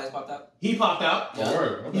 Yep, D-Fly's popped out. He popped out. Yeah.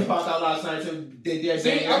 Okay. He popped out last night and did their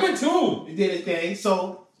thing. See, I've been too. He did his thing.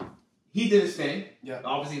 So he did his thing. Yeah.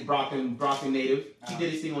 Obviously Brockton native. He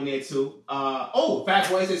did his thing on there too. Fat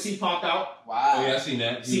Boy says he popped out. Wow. Oh yeah, I seen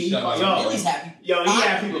that. See, he popped out. Millie's happy. Yo, he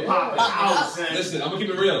had people popping out. Listen, I'm gonna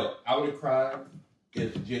keep it real. I would have cried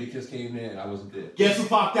if Jadakiss came there and I wasn't there. Guess who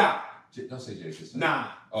popped out? Don't say Jadakiss. Nah.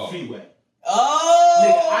 Oh. Freeway. Oh!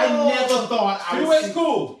 Nigga, I never thought I would Freeway's see.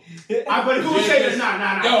 cool. But if you would say this,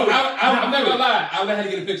 nah. Yo, I'm not gonna lie. I would have had to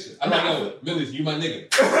get a picture. I'm like, yo, Millies, you my nigga.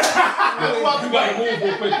 You gotta move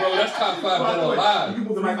real quick, bro. That's top 5 that are alive. You can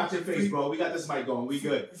move the mic out your face, bro. We got this mic going. We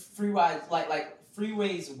good.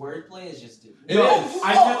 Freeway's wordplay is just different.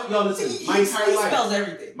 Listen, my entire he life. spells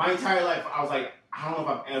everything. My entire life, I was like, I don't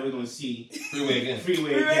know if I'm ever gonna see Freeway again.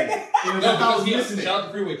 Freeway again. Shout out to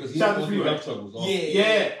Freeway because he's going through lung troubles.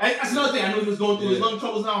 Yeah. That's another thing. I knew he was going through his lung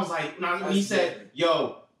troubles, and I was like, when he said,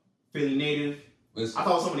 "Yo, Philly native," I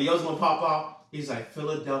thought somebody else was gonna pop out. He's like,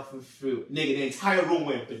 Philadelphia fruit. Nigga, the entire room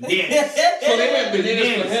went bananas. So they went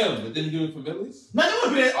bananas for him, but didn't do it for Millie's? No, they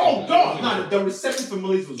went bananas. Oh, God. No, the reception for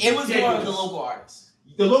Millie's was It was ridiculous. more of the local artists.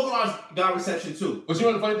 The local artists got reception, too. But you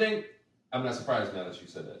know the funny thing? I'm not surprised now that you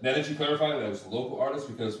said that. Now that you clarified that it was a local artist,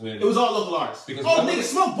 because when... It was all local artists. Because nigga,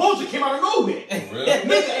 Smoke Boja came out of nowhere. Really?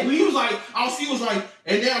 Nigga, he was like,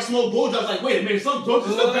 and now Smoke Boja, I was like, wait a minute, Smoke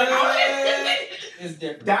Boja's still back out. It's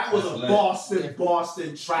different. That was a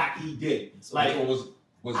Boston track he did. Like, was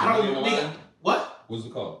I don't remember. What? What's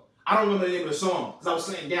it called? I don't remember the name of the song because I was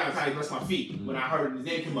sitting down trying to rest my feet when I heard his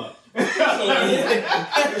name come up.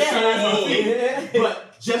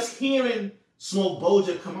 But just hearing Smoke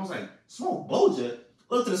Boja come, I was like, Smoke Boja?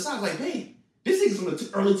 Look to the side, I was like, hey, this nigga's from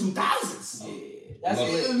the early 2000s. Yeah, that's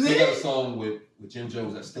lit. They got a song with Jim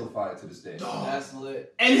Jones that's still fire to this day. That's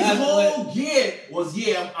lit. And his whole gear was,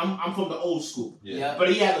 I'm from the old school. Yeah. But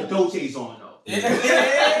he had the Dolces on, though. Yeah.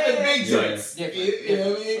 The big joints. Different. You know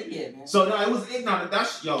what I mean? Yeah, man. So, no, it was,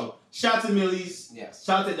 that's, shout out to Millie's. Yes.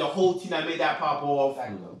 Shout out to the whole team that made that pop off.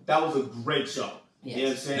 That was a great show. Yes. You know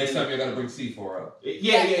what I'm saying? Next time you gotta bring C4 up.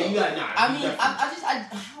 Yeah, you gotta. Nah, I mean, I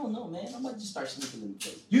don't know, man. I might just start sneaking in the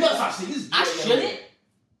place. You gotta start sneaking. I shouldn't,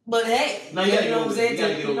 but hey, no, you know what I'm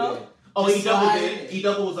saying? You know? Oh, E-Double did.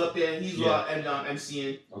 E-Double was up there. He's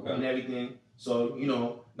MCing and everything. So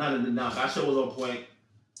not in the knock. That show was on point.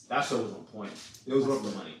 It was worth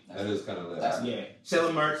the money. That is kind of lit. Yeah,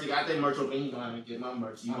 selling merch. You got that merch open. You gonna get my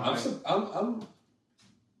merch. I'm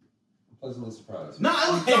pleasantly surprised. No,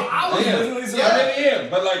 I was. I really am.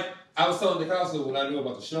 But like, I was telling DeCasso when I knew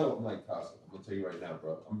about the show, I'm like, Casa, I'm gonna tell you right now,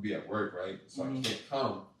 bro. I'm gonna be at work, right? So I can't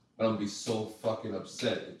come. But I'm gonna be so fucking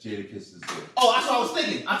upset if Jadakiss is there. Oh, that's what I was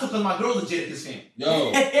thinking. I took my girl's a Jadakiss fan.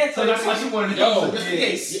 Yo. So that's why she wanted to come. Just in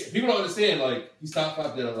case. Yeah, people don't understand, like, he's top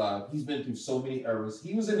 5 dead alive. He's been through so many eras.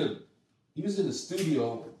 He was in the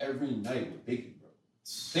studio every night with Biggie, bro.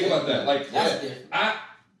 Think about that. Like,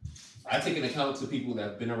 I take an account to people that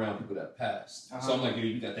have been around people that passed. So I'm like,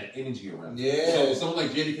 you got that energy around. Yeah. So someone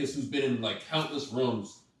like Jadakiss who's been in like countless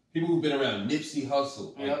rooms, people who've been around Nipsey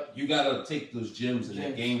Hussle, like, you gotta take those gems and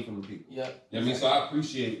that game from the people. Yep. You know what I mean? So I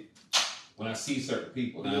appreciate when I see certain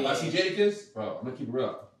people. Now, if I see Jadakiss, bro, I'm gonna keep it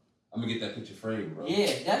real. I'm gonna get that picture framed, bro. Yeah,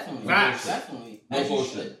 definitely. Facts. Definitely. No As you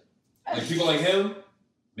bullshit. should. Like people like him,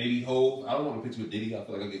 maybe Hov. I don't want a picture with Diddy. I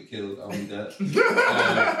feel like I get killed. I don't need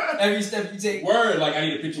that. Every step you take. Word, like I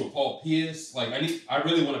need a picture with Paul Pierce. Like I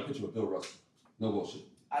really want a picture with Bill Russell. No bullshit.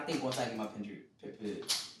 I think once I get my picture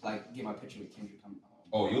with Kendrick,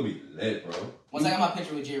 Oh, you'll be lit, bro. once I got my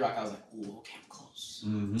picture with J-Rock, I was like, ooh, okay, I'm close.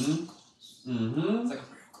 Mm-hmm. It's Mm-hmm. like, I'm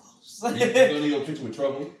real close. You're gonna need a picture with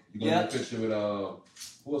Trouble. You're gonna need a picture with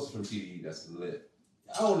who else is from TDE that's lit?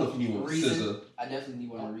 I don't know if you need one with SZA. I definitely need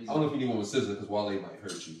one with Reason. I don't know if you need one with SZA because Wale might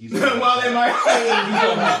hurt you. He's Wale might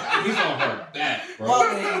he's on her back, bro.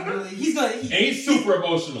 Wale, really, he's gonna. He's super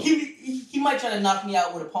emotional. He might try to knock me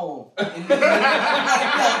out with a poem. And I'm like, yo,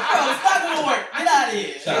 bro, it's not gonna work. Get out of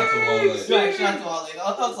here. Shout out to Wale. Right, shout out to Wale.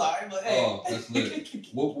 No, I'm sorry, but hey. Oh, that's lit.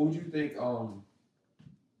 What would you think?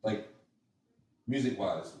 Like music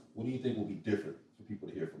wise, what do you think will be different for people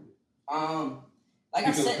to hear from you? Like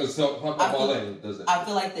I said, I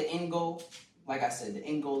feel like the end goal, like I said, the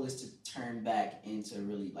end goal is to turn back into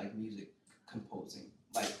really like music composing.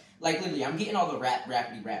 Like literally, I'm getting all the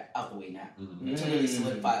rapidy rap out the way now to really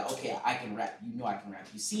solidify. Okay, I can rap. You know I can rap.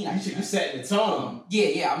 You've seen I can rap. You setting the tone.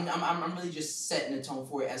 Yeah. I'm really just setting the tone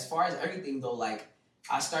for it. As far as everything though, like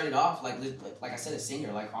I started off like I said, a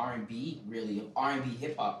singer, like R&B, really R&B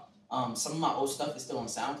hip hop. Some of my old stuff is still on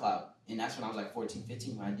SoundCloud, and that's when I was like 14,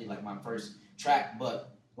 15 when I did like my first track.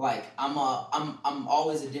 But like I'm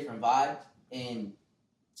always a different vibe, and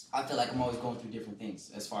I feel like I'm always going through different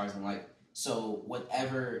things as far as in like. So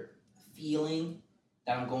whatever feeling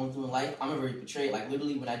that I'm going through in life, I'm gonna really portray it. Like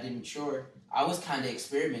literally when I did Mature, I was kind of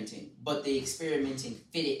experimenting, but the experimenting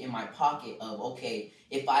fitted in my pocket of, okay,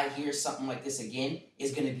 if I hear something like this again,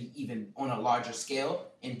 it's gonna be even on a larger scale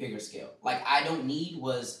and bigger scale. Like I don't need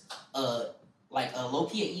was like a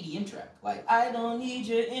low-key EDM track. Like I don't need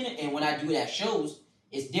you in it. And when I do it at shows,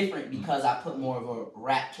 it's different because I put more of a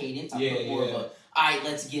rap cadence. I put more of a, all right,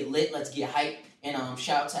 let's get lit, let's get hype. And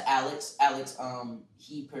shout out to Alex. Alex,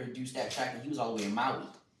 he produced that track and he was all the way in Maui.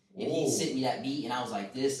 And he sent me that beat and I was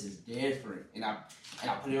like, this is different. And I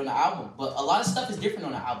put it on the album. But a lot of stuff is different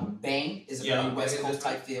on the album. Bang is a very West Coast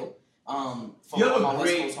type feel. From my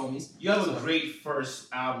West Coast homies. You have a great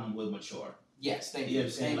first album with Mature. Yes, thank you. You know what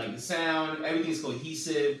I'm saying? Like the sound, everything's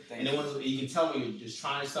cohesive. And then once you can tell when you're just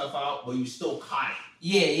trying stuff out, but you still caught it.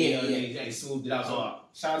 Yeah. And smoothed it out. So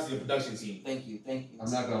shout out to your production team. Thank you.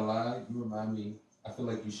 I'm not gonna lie, you remind me. I feel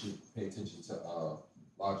like you should pay attention to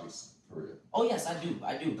Logic's career. Oh yes, I do.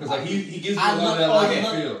 Because like he gives me a lot of that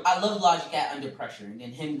Logic feel. I love Logic at Under Pressure, and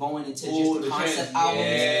then him going into just the concept albums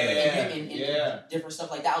and different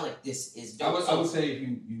stuff like that. I was like, this is dope. I would say if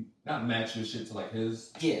you not match your shit to like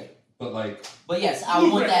his. Yeah. But yes, I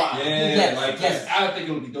want that. Yes. I think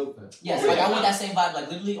it would be dope. Yes, like I want that same vibe. Like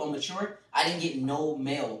literally on Mature, I didn't get no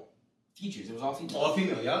male features. It was all female. All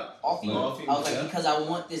female, yeah. All female. I was like, because I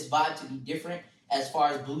want this vibe to be different as far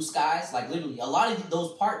as Blue Skies. Like literally, a lot of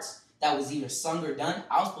those parts that was either sung or done,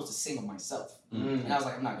 I was supposed to sing them myself, and I was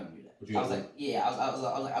like, I'm not gonna do that. I was like, I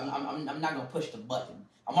was like, I'm not gonna push the button.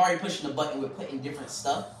 I'm already pushing the button with putting different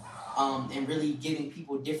stuff. And really giving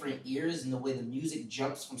people different ears and the way the music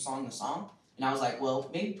jumps from song to song. And I was like, well,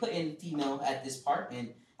 maybe put in female at this part,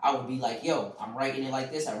 and I would be like, yo, I'm writing it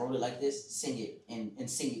like this, I wrote it like this, sing it, and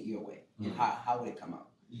sing it your way. And how would it come out?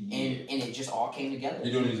 And it just all came together.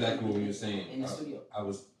 You're doing exactly what you were saying. In the studio. I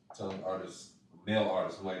was telling male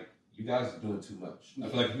artists, I'm like, you guys are doing too much. I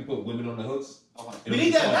feel like if you put women on the hooks, we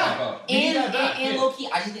need that back. And low key,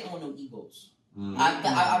 I just didn't want no egos.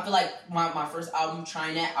 I feel like my first album,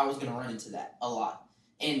 trying that, I was gonna run into that a lot,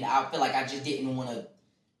 and I feel like I just didn't want to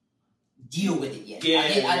deal with it yet.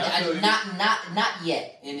 Not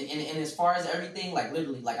yet. And as far as everything, like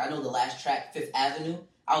literally, like I know the last track, Fifth Avenue,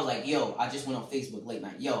 I was like, yo, I just went on Facebook late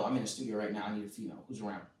night. Yo, I'm in the studio right now. I need a female. Who's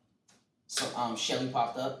around? So Shelly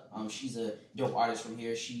popped up. She's a dope artist from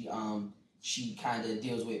here. She kind of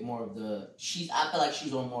deals with more of the. I feel like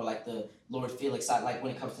she's on more like the Lord Felix side, like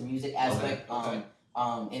when it comes to music aspect. Okay.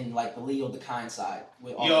 And like the Leo the Kind side.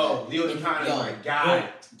 With all Leo the Kind is my guy.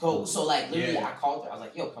 Go. So like literally, I called her. I was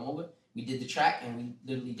like, yo, come over. We did the track, and we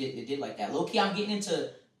literally did like that. Low key, I'm getting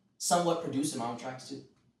into somewhat producing my own tracks too.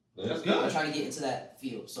 That's good. I'm trying to get into that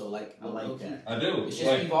field. So like, I like that. I do. It's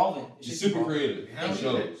just evolving. You're super creative.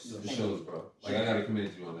 It shows, bro. Like I gotta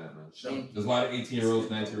commend you on that, man. There's a lot of 18-year-olds,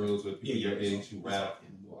 19-year-olds with people your age who rap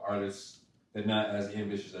and who are artists. They're not as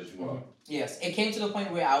ambitious as you are. Yes, it came to the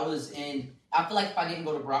point where I was in. I feel like if I didn't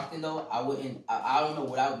go to Brockton though, I wouldn't. I don't know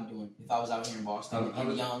what I would be doing if I was out here in Boston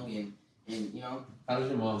and young and you know. How does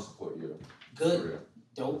your mom support you? Good,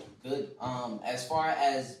 dope, good. As far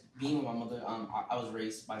as being with my mother, I was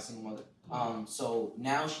raised by a single mother. So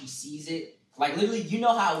now she sees it. Like literally, you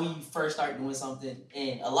know how when you first start doing something,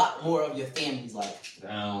 and a lot more of your family's like,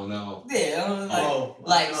 I don't know. Yeah,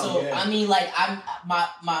 I mean, like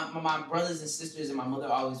my brothers and sisters and my mother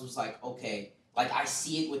always was like, okay, like I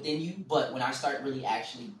see it within you, but when I start really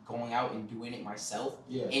actually going out and doing it myself,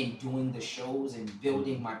 and doing the shows and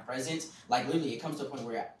building my presence, like literally, it comes to a point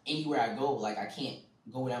where anywhere I go, like I can't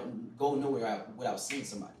go nowhere without seeing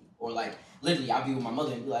somebody, or like. Literally, I'll be with my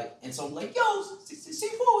mother and be like, and so I'm like, yo,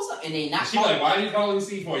 C4, what's up? And they not. She like, why are you calling me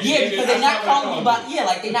C4? Yeah, because they're not calling me by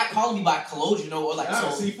like they're not calling me by Collusion or like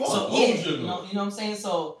C4. So yeah, you know what I'm saying.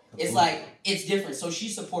 So it's like it's different. So she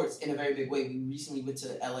supports in a very big way. We recently went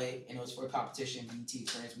to LA and it was for a competition, BET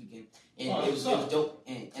Experience Weekend, and it was dope.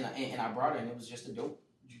 And I brought her and it was just a dope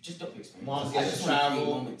experience. Mom's getting to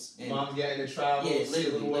travel. Mom's getting to travel. Yeah,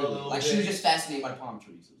 literally. Like she was just fascinated by the palm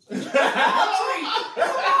trees. Palm tree.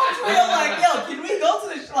 I'm like, yo, can we go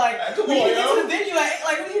to the come we on, can get to the venue? Like,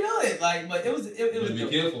 what are you doing? Like, but it was Be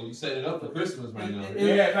dope. careful. You set it up for Christmas right now.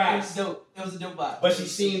 It was dope. It was a dope vibe. But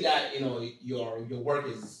she's seen that your work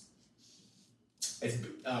is it's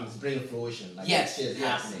bringing fruition. Like yes, it's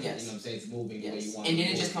happening. Yes. You know what I'm saying? It's moving the way you want. And then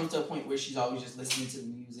it just comes to a point where she's always just listening to the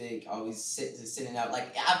music, always sitting out.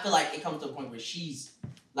 Like I feel like it comes to a point where she's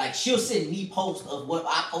like she'll send me posts of what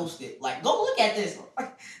I posted. Like, go look at this.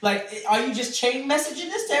 Like, are you just chain messaging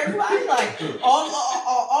this to everybody? Like all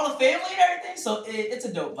the family and everything. So it's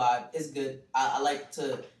a dope vibe. It's good. I like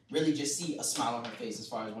to really just see a smile on her face as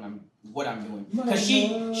far as what I'm doing. Because she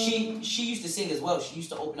used to sing as well. She used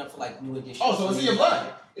to open up for like New Edition. Oh, so it's in your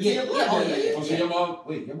blood. It's in your blood. Oh, so your mom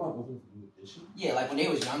opened for New Edition? Yeah, like when they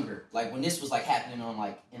was younger. Like when this was like happening on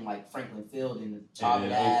like in like Franklin Field and the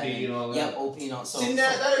Talbot Ave. OP OP and all. So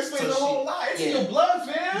that explains a whole lot. It's in your blood,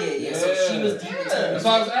 fam. Yeah. So she was deep into the So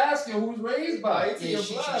I was asking who's raised by it. It's in your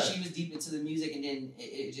blood. She was deep into the music, and then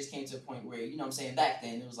it just came to a point where, you know what I'm saying, back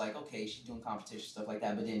then it was like, okay, she's doing competition, stuff like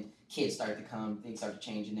that, but then kids started to come, things started to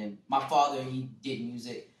change, and then my father, he did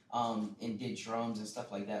music and did drums and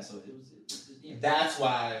stuff like that, so it was That's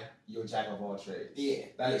why you're a jack of all trades. Yeah.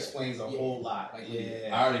 That explains a whole lot. Like, I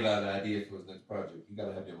already got an idea for his next project. You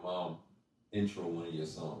gotta have your mom intro one of your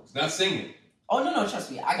songs. Not singing. Oh no,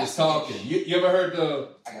 trust me. I got just talking. You ever heard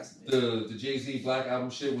the Jay-Z Black Album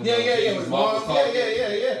shit? When his mom was talking?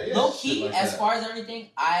 Yeah. Low key, like as that. far as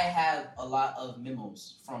everything, I have a lot of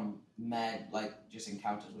memos from mad just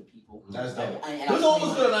encounters with people. That's dope. And those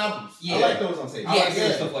always good on albums. Yeah. I like those on tape. Yeah, I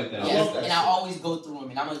like stuff like that. Yes, that and shit. I always go through them,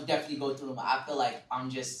 and I'm gonna definitely go through them. I feel like I'm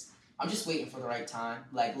just waiting for the right time.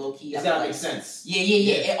 Like low key, It's gotta make sense. Yeah.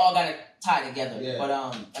 It all gotta tie together. Yeah. But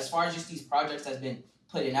as far as just these projects that's been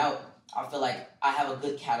putting out, I feel like I have a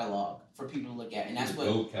good catalog for people to look at, and that's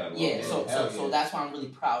what. Catalog, yeah. So that's why I'm really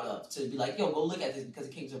proud of, to be like, yo, go look at this, because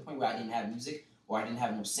it came to a point where I didn't have music or I didn't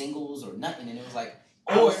have no singles or nothing, and it was like.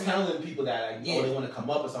 I was telling people that they want to come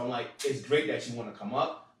up, and so I'm like, it's great that you want to come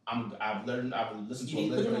up. I've listened to a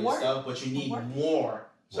little bit of stuff, but you need more.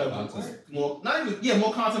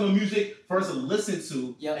 More content on music for us to listen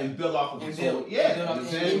to and build off of. And so, build.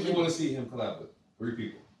 Who you want to see him collab with? 3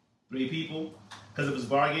 people. 3 people. Because of his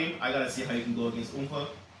bar game, I gotta see how he can go against Oompa.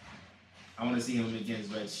 I want to see him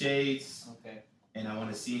against Red Shades. Okay. And I want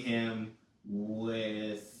to see him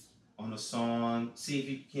on a song. See if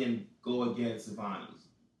he can go against Vani's.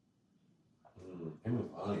 Him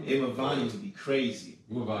and Vani would be crazy.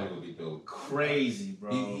 Him and Vani would be dope. Crazy,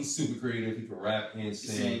 bro. He's super creative. He can rap and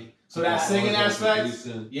sing. So that singing aspect,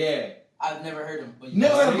 I've never heard him. But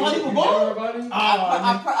never heard Vani before?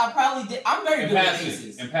 I probably did. I'm very good at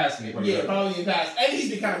bases. In passing. Yeah, probably in passing. And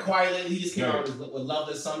he's been kind of quiet lately. He just came out with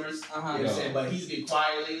Loveless Summers. You know what I'm saying? But he's been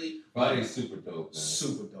quiet lately. Vani's super dope, man.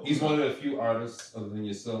 Super dope. He's one of the few artists, other than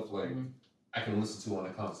yourself, like, I can listen to on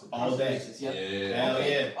a concert. All day. Yeah. Hell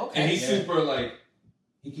yeah. Okay. And he's super, like,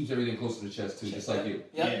 he keeps everything close to the chest, too, just like you.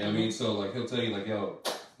 Yep. You know what I mean? So, like, he'll tell you, like, yo,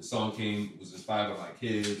 the song was inspired by my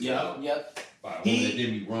kids. Yep. By a woman that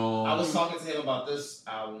did me wrong. I was talking to him about this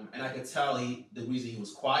album, and I could tell the reason he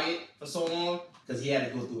was quiet for so long, because he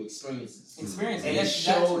had to go through experiences. And it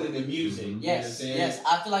showed in the music. Yes, yes.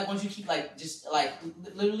 I feel like once you keep, like, just, like,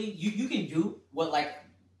 literally, you can do what, like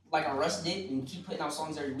a Russ did and keep putting out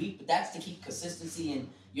songs every week, but that's to keep consistency and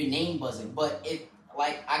your name buzzing. But if,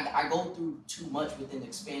 like, I go through too much within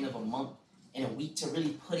the span of a month and a week to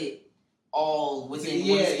really put it all within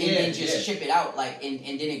once and then just ship it out, like, and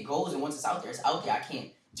then it goes, and once it's out there, I can't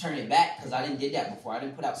turn it back, because I didn't did that before. I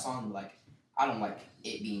didn't put out songs like, I don't like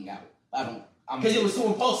it being out. Because it was too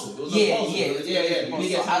impulsive. It was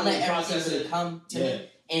impulsive. So I let everything really come to me.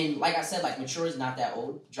 And like I said, like Mature is not that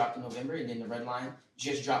old. Dropped in November, and then the Red Line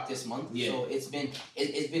just dropped this month. Yeah. So it's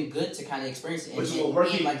been good to kind of experience it. But And, you were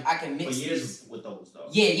working and like I can mix for years these. with those though.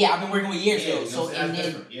 Yeah, I've been working with years Yeah, though. you know So what I'm saying? and That's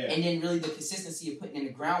then different, yeah. and then really the consistency of putting in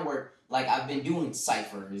the groundwork. Like I've been doing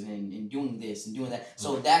ciphers and doing this and doing that.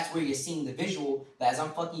 So that's where you're seeing the visual. But as I'm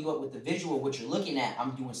fucking you up with the visual, what you're looking at,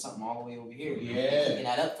 I'm doing something all the way over here. Yeah. And keeping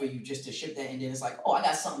that up for you just to ship that, and then it's like, oh, I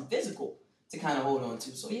got something physical to kind of hold on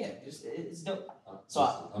to. So yeah, it's dope. So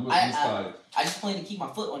I just plan to keep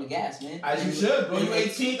my foot on the gas, man. As you should, bro. You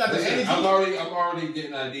 18th, got the energy. I'm already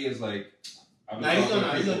getting ideas like. Nah, he's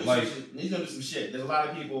gonna do some shit. There's a lot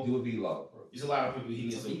of people. Do a vlog, bro. There's a lot of people he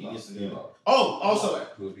needs to do. Vlog. Oh, also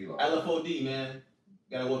Do a vlog. LFOD, man.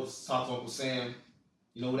 Gotta go talk to Uncle Sam.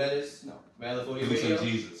 You know who that is? No. Man, LFOD He looks radio. like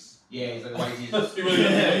Jesus. Yeah, he's like a white Jesus. He really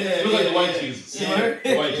he looks like the white Jesus. Yeah.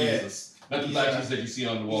 The white Yeah. Jesus. Not the black Jesus that you see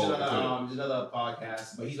on the wall. There's another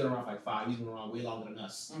podcast, but he's been around for like 5. He's been around way longer than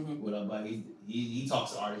us. With us, but he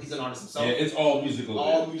talks to artists. He's an artist himself. Yeah, it's all musical.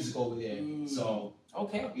 All music over there. So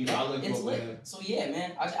okay, you know, I look it's over lit. there. So yeah,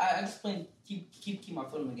 man, I just plan to keep my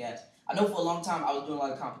foot on the gas. I know for a long time I was doing a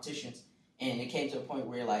lot of competitions, and it came to a point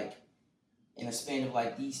where like in a span of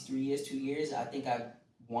like these 3 years, 2 years, I think I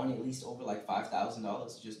won at least over like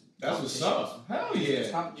 $5,000 just. That's what's up. Hell yeah.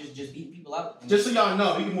 Just beating people up. Just so y'all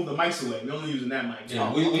know, we can move the mics away. We're only using that mic.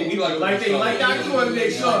 Yeah, Oh, we like that. I just want to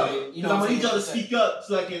make sure. You know, know, I'm gonna need y'all to speak up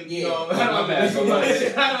so I can, you know, I don't have to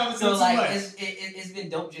so too like much. it's been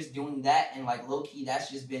dope just doing that, and like low key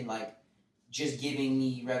that's just been like just giving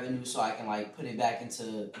me revenue so I can like put it back into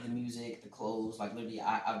the music, the clothes. Like literally,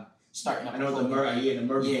 I'm starting up. I know the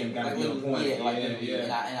merch game got to be on point.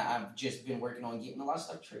 And I've just been working on getting a lot of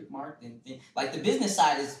stuff trademarked and like the business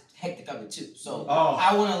side is hectic of it too. So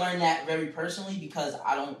I want to learn that very personally because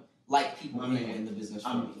I don't like people being in the business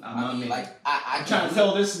for me. I'm trying to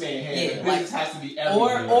tell this man, hey, the business has to be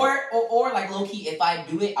everything. Or like low key, if I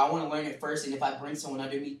do it, I want to learn it first, and if I bring someone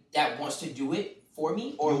under me that wants to do it for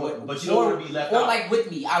me, or but you don't want to be left out. Or like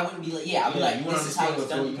with me, I wouldn't be like, I'd be like, this is how it's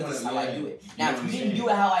done because this is how I do it. Now, if you didn't do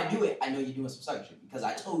it how I do it, I know you're doing some sucker shit because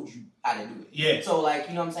I told you how to do it. Yeah. So like,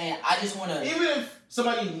 you know what I'm saying? I just want to. Even if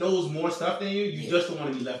somebody knows more stuff than you just don't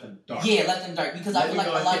want to be left in the dark. Yeah, left in the dark because I feel like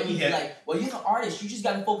a lot of people be like, well, you're an artist, you just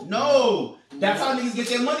got to focus. No. That's how niggas get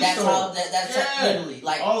their money. That's how literally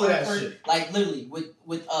like all of that shit. Like literally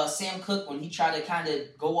with Sam Cooke when he tried to kind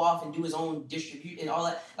of go off and do his own distribute and all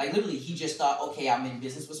that. Like literally he just thought, okay, I'm in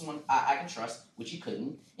business with someone I can trust, which he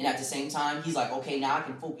couldn't. And at the same time, he's like, okay, now I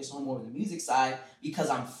can focus on more of the music side because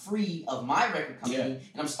I'm free of my record company and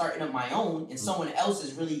I'm starting up my own, and someone else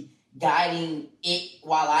is really guiding it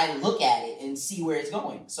while I look at it and see where it's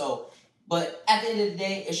going. So. But at the end of the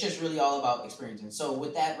day, it's just really all about experiencing. So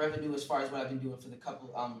with that revenue, as far as what I've been doing for the couple,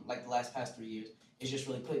 like the last past 3 years, it's just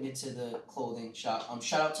really putting it to the clothing shop.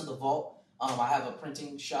 Shout out to the Vault. I have a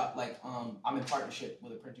printing shop. Like I'm in partnership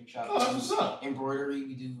with a printing shop. Oh, that's what's up. Embroidery,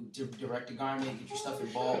 we do direct to garment, get your stuff in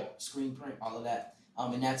bulk, screen print, all of that.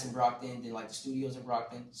 And that's in Brockton. Then like the studios in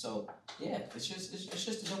Brockton. So yeah, it's just a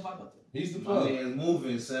dope vibe out there. He's the plug. My man's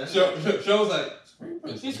moving, son. Show's like You know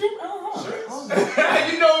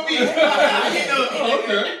me. You know.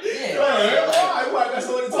 Okay. Yeah. All right. That's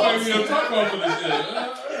what it's talk about for this shit.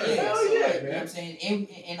 You know man. what I'm saying?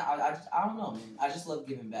 And I don't know, man. I just love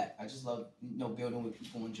giving back. I just love, building with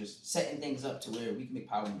people and just setting things up to where we can make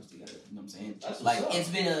power moves together. You know what I'm saying? That's like, what's up. it's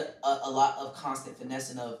been a lot of constant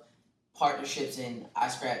finessing of partnerships, and I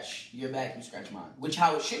scratch your back, you scratch mine, which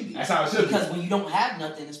how it should be. That's how it should be. Because when you don't have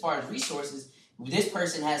nothing as far as resources, this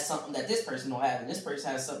person has something that this person don't have, and this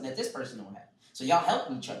person has something that this person don't have. So y'all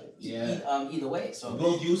helping each other. Yeah. Either way. So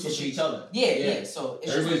both useful to each other. Yeah. So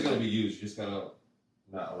it's everybody's gonna be used. You just gotta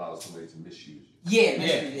not allow somebody to misuse you.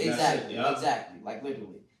 Exactly. Yep. Exactly. Like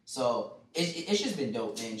literally. So it's just been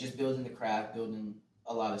dope, man. Just building the craft, building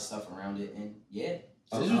a lot of stuff around it, and yeah.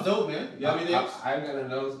 This was dope, man. Yeah, I gotta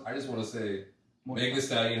know. I just want to say, Megan Thee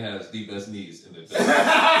Stallion has the best knees in the business.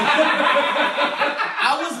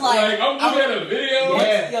 I was like, I'm looking at a video.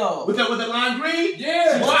 Yeah. Yo. With the lime green?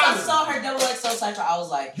 Yeah. Once I saw her double XL cypher, I was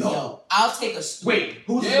like, yo, I'll take a stool. Wait,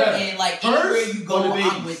 who's Yeah. better? And like Hers anywhere you go, or the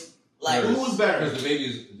I'm Baby's? with like Who was better? Because the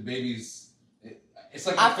baby's. It's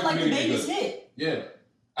like I feel like the Baby's hit. Yeah.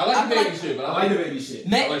 I like the Baby shit, but I like the Baby shit.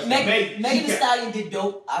 Megan Meg- Thee Stallion did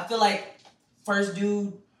dope. I feel like first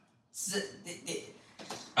dude.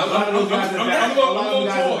 I'm going torn.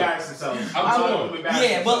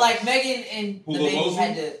 Yeah, but like Megan and the Baby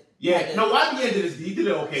had to. Yeah, no, YBN did he did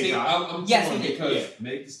an okay See, job. I'm Yes, torn he did. because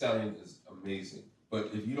Megan Thee Stallion is amazing,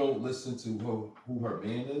 but if you don't listen to who her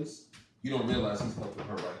man is, you don't realize he's helping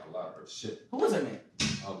her write a lot of her shit. Who was her man?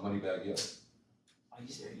 Moneybagg Yo. Are you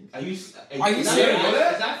serious? Are you serious?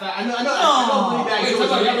 Is that fact? I know. No. I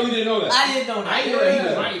know. Y'all really didn't know that. I didn't know that. I didn't know that he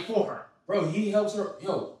was writing for her. Bro, he helps her.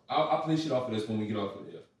 Yo, I'll play shit off of this when we get off of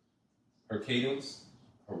here. Her cadence,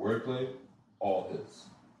 her wordplay, all his.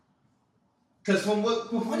 Because from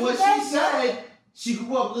what she said, she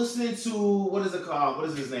grew up listening to what is it called? What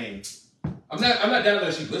is his name? I'm not down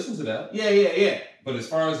that she listens to that. Yeah. But as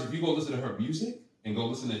far as if you go listen to her music and go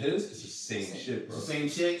listen to his, it's the same shit, bro. Same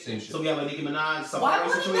shit. Same shit. So we have a Nicki Minaj Why Safari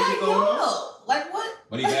would situation going on. Like what?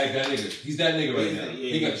 But he bag that nigga. He's that nigga right now.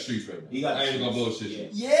 Yeah. He got the streets right now. I ain't gonna bullshit you.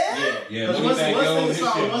 Yeah. Yeah. Because once things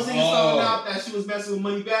found out that she was messing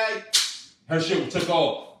with Moneybagg, her shit took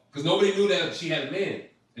off because nobody knew that she had a man.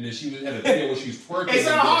 And then she had a video where she was twerking. It's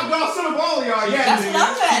a hot girl son of all y'all. Yeah, that's what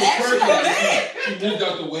I'm mad at. She moved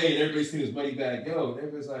out the way and everybody seen his Moneybagg. Yo, and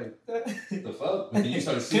everybody's like, what the fuck? And then you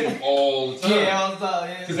started seeing him all the time.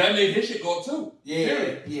 Yeah. Because that made his shit go up too. Yeah.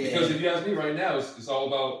 Period. Because if you ask me right now, it's all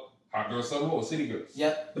about hot girl summer or city girls.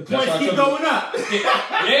 Yep. The points keep going up.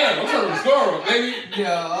 Yeah, I'm trying to score, baby. Yo,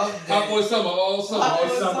 hot boy summer, all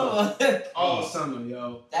summer. All summer,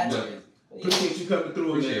 yo. That's crazy. Appreciate you coming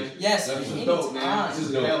through, man. Yes, this is dope, man. This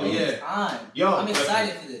is dope. Yeah. Yo, I'm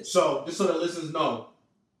excited for this. So, just so the listeners know,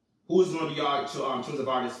 who's going to be our choice of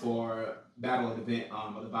artists for Battle of the Event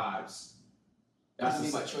of the Vibes?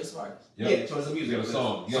 That's my choice of artists. Yeah, choice of music. You got a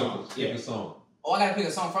song. You got to pick a song. Oh, I gotta pick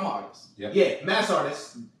a song from an artist. Yep. Yeah, mass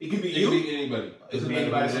artist. It could be you. It could be anybody. It could be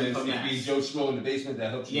anybody. It could be Joe Schmo in the basement that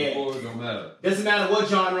helps you record. Don't matter. Doesn't matter what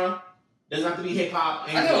genre. Doesn't have to be hip hop.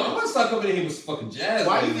 I know. I'm gonna start coming in here with fucking jazz.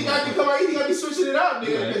 Why do you think I can come out? You think I be switching it up,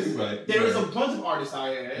 nigga? Right. There is a bunch of artists out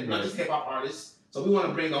here, not just hip hop artists. So we want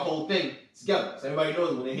to bring the whole thing together, so everybody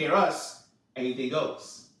knows when they hear us, anything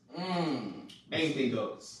goes. Anything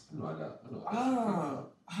goes.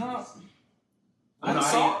 I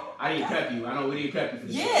didn't prep you. I know we didn't prep you for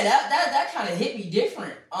this. Yeah, that kind of hit me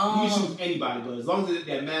different. You can choose anybody, but as long as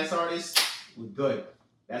they're mass artists, we're good.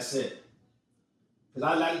 That's it.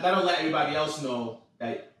 Because I don't let everybody else know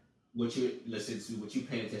that what you listen to, what you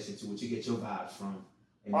paying attention to, what you get your vibes from.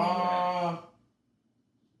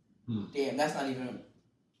 Damn, that's not even.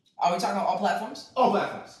 Are we talking about all platforms? All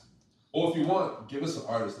platforms. Or if you want, give us an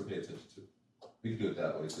artist to pay attention to. We can do it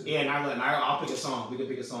that way too. Yeah, and I'll pick a song. We can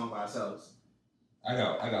pick a song by ourselves. I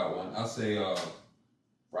got one. I'll say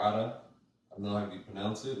Rada. I don't know how you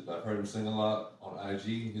pronounce it, but I've heard him sing a lot on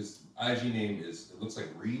IG. His IG name is, it looks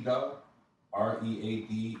like Readauh.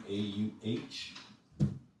 Readauh.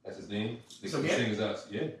 That's his name. He can sing his ass.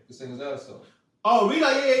 Yeah, he can sing his ass off. Oh,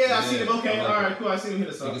 Readauh, yeah. I seen him. Okay, all right, cool. I seen him hit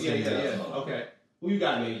us up. Yeah. Okay. Who you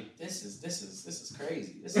got, baby? This is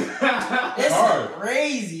crazy. This is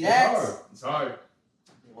crazy. It's hard.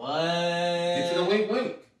 What? Get to the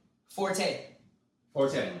wink. Forte.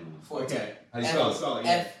 Okay. How do you spell it?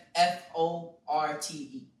 Forte.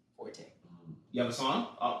 Forte. You have a song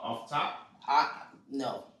off the top?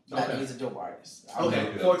 No. That he's a dope artist.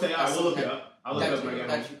 Okay. Forte. All right, we'll look it up. I'll look it up right now.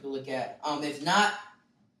 That you can look at. If not,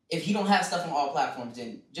 if he don't have stuff on all platforms,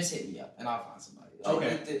 then just hit me up and I'll find somebody. Like,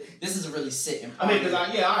 okay. This is a really sitting. I mean, all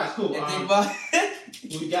right, cool. And think about who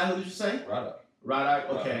you got? Who did you say? Rada.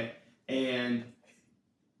 Okay. And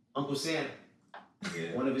Uncle Sam.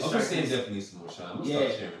 Yeah. One of his Uncle tracks. Sam definitely needs some more shine. I'm gonna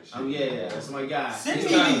start sharing shit. Yeah, that's my guy. Send me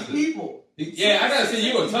these people. Yeah, I gotta send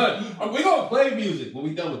you a ton. We're gonna play music when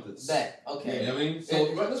we done with this. Bet. Okay. You know what I mean? So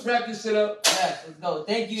let's wrap this shit up. Yeah, let's go.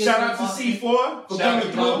 Thank you. Shout out to C4 for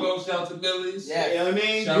coming through. Shout out to Billy's. Yeah. You know what I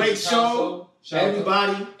mean? Great show.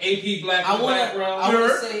 Everybody. AP Black I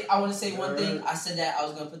want to say one Word. thing. I said that I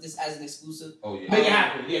was gonna put this as an exclusive. Oh yeah. Make it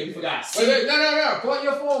happen. Yeah, you forgot. Wait, no. Pull out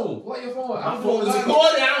your phone. My phone is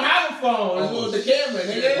recorded. I don't have a phone. It's with the camera,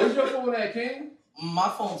 nigga. Where's your phone at, King? My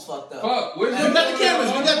phone's fucked up. Fuck. Where's We your got the phone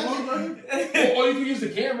cameras. at? We got the Or you can use the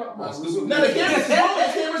camera. No, the cameras is gone. The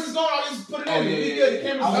cameras is gone. I just put it in. We good. The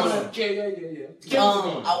cameras is gone. Yeah. The cameras is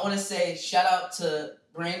gone. I want to say shout out to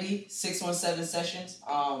Brandy 617 Sessions.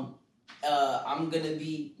 I'm gonna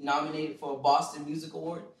be nominated for a Boston Music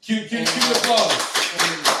Award. Cute applause.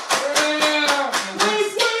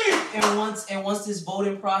 And once this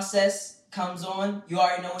voting process comes on, you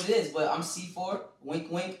already know what it is. But I'm C4,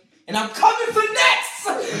 wink, and I'm coming for next.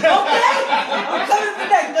 Okay, I'm coming for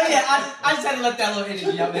next. No, yeah, I just had to let that little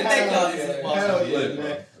energy out, man. Thank y'all. Hell yeah,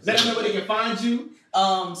 man. Let them know where they can find you.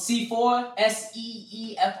 C4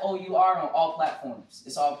 SEEFOUR on all platforms.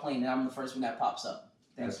 It's all plain, and I'm the first one that pops up.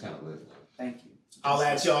 That's kind of lit. Thank you. I'll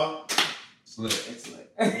at y'all. It's lit. It's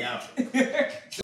lit. Yeah.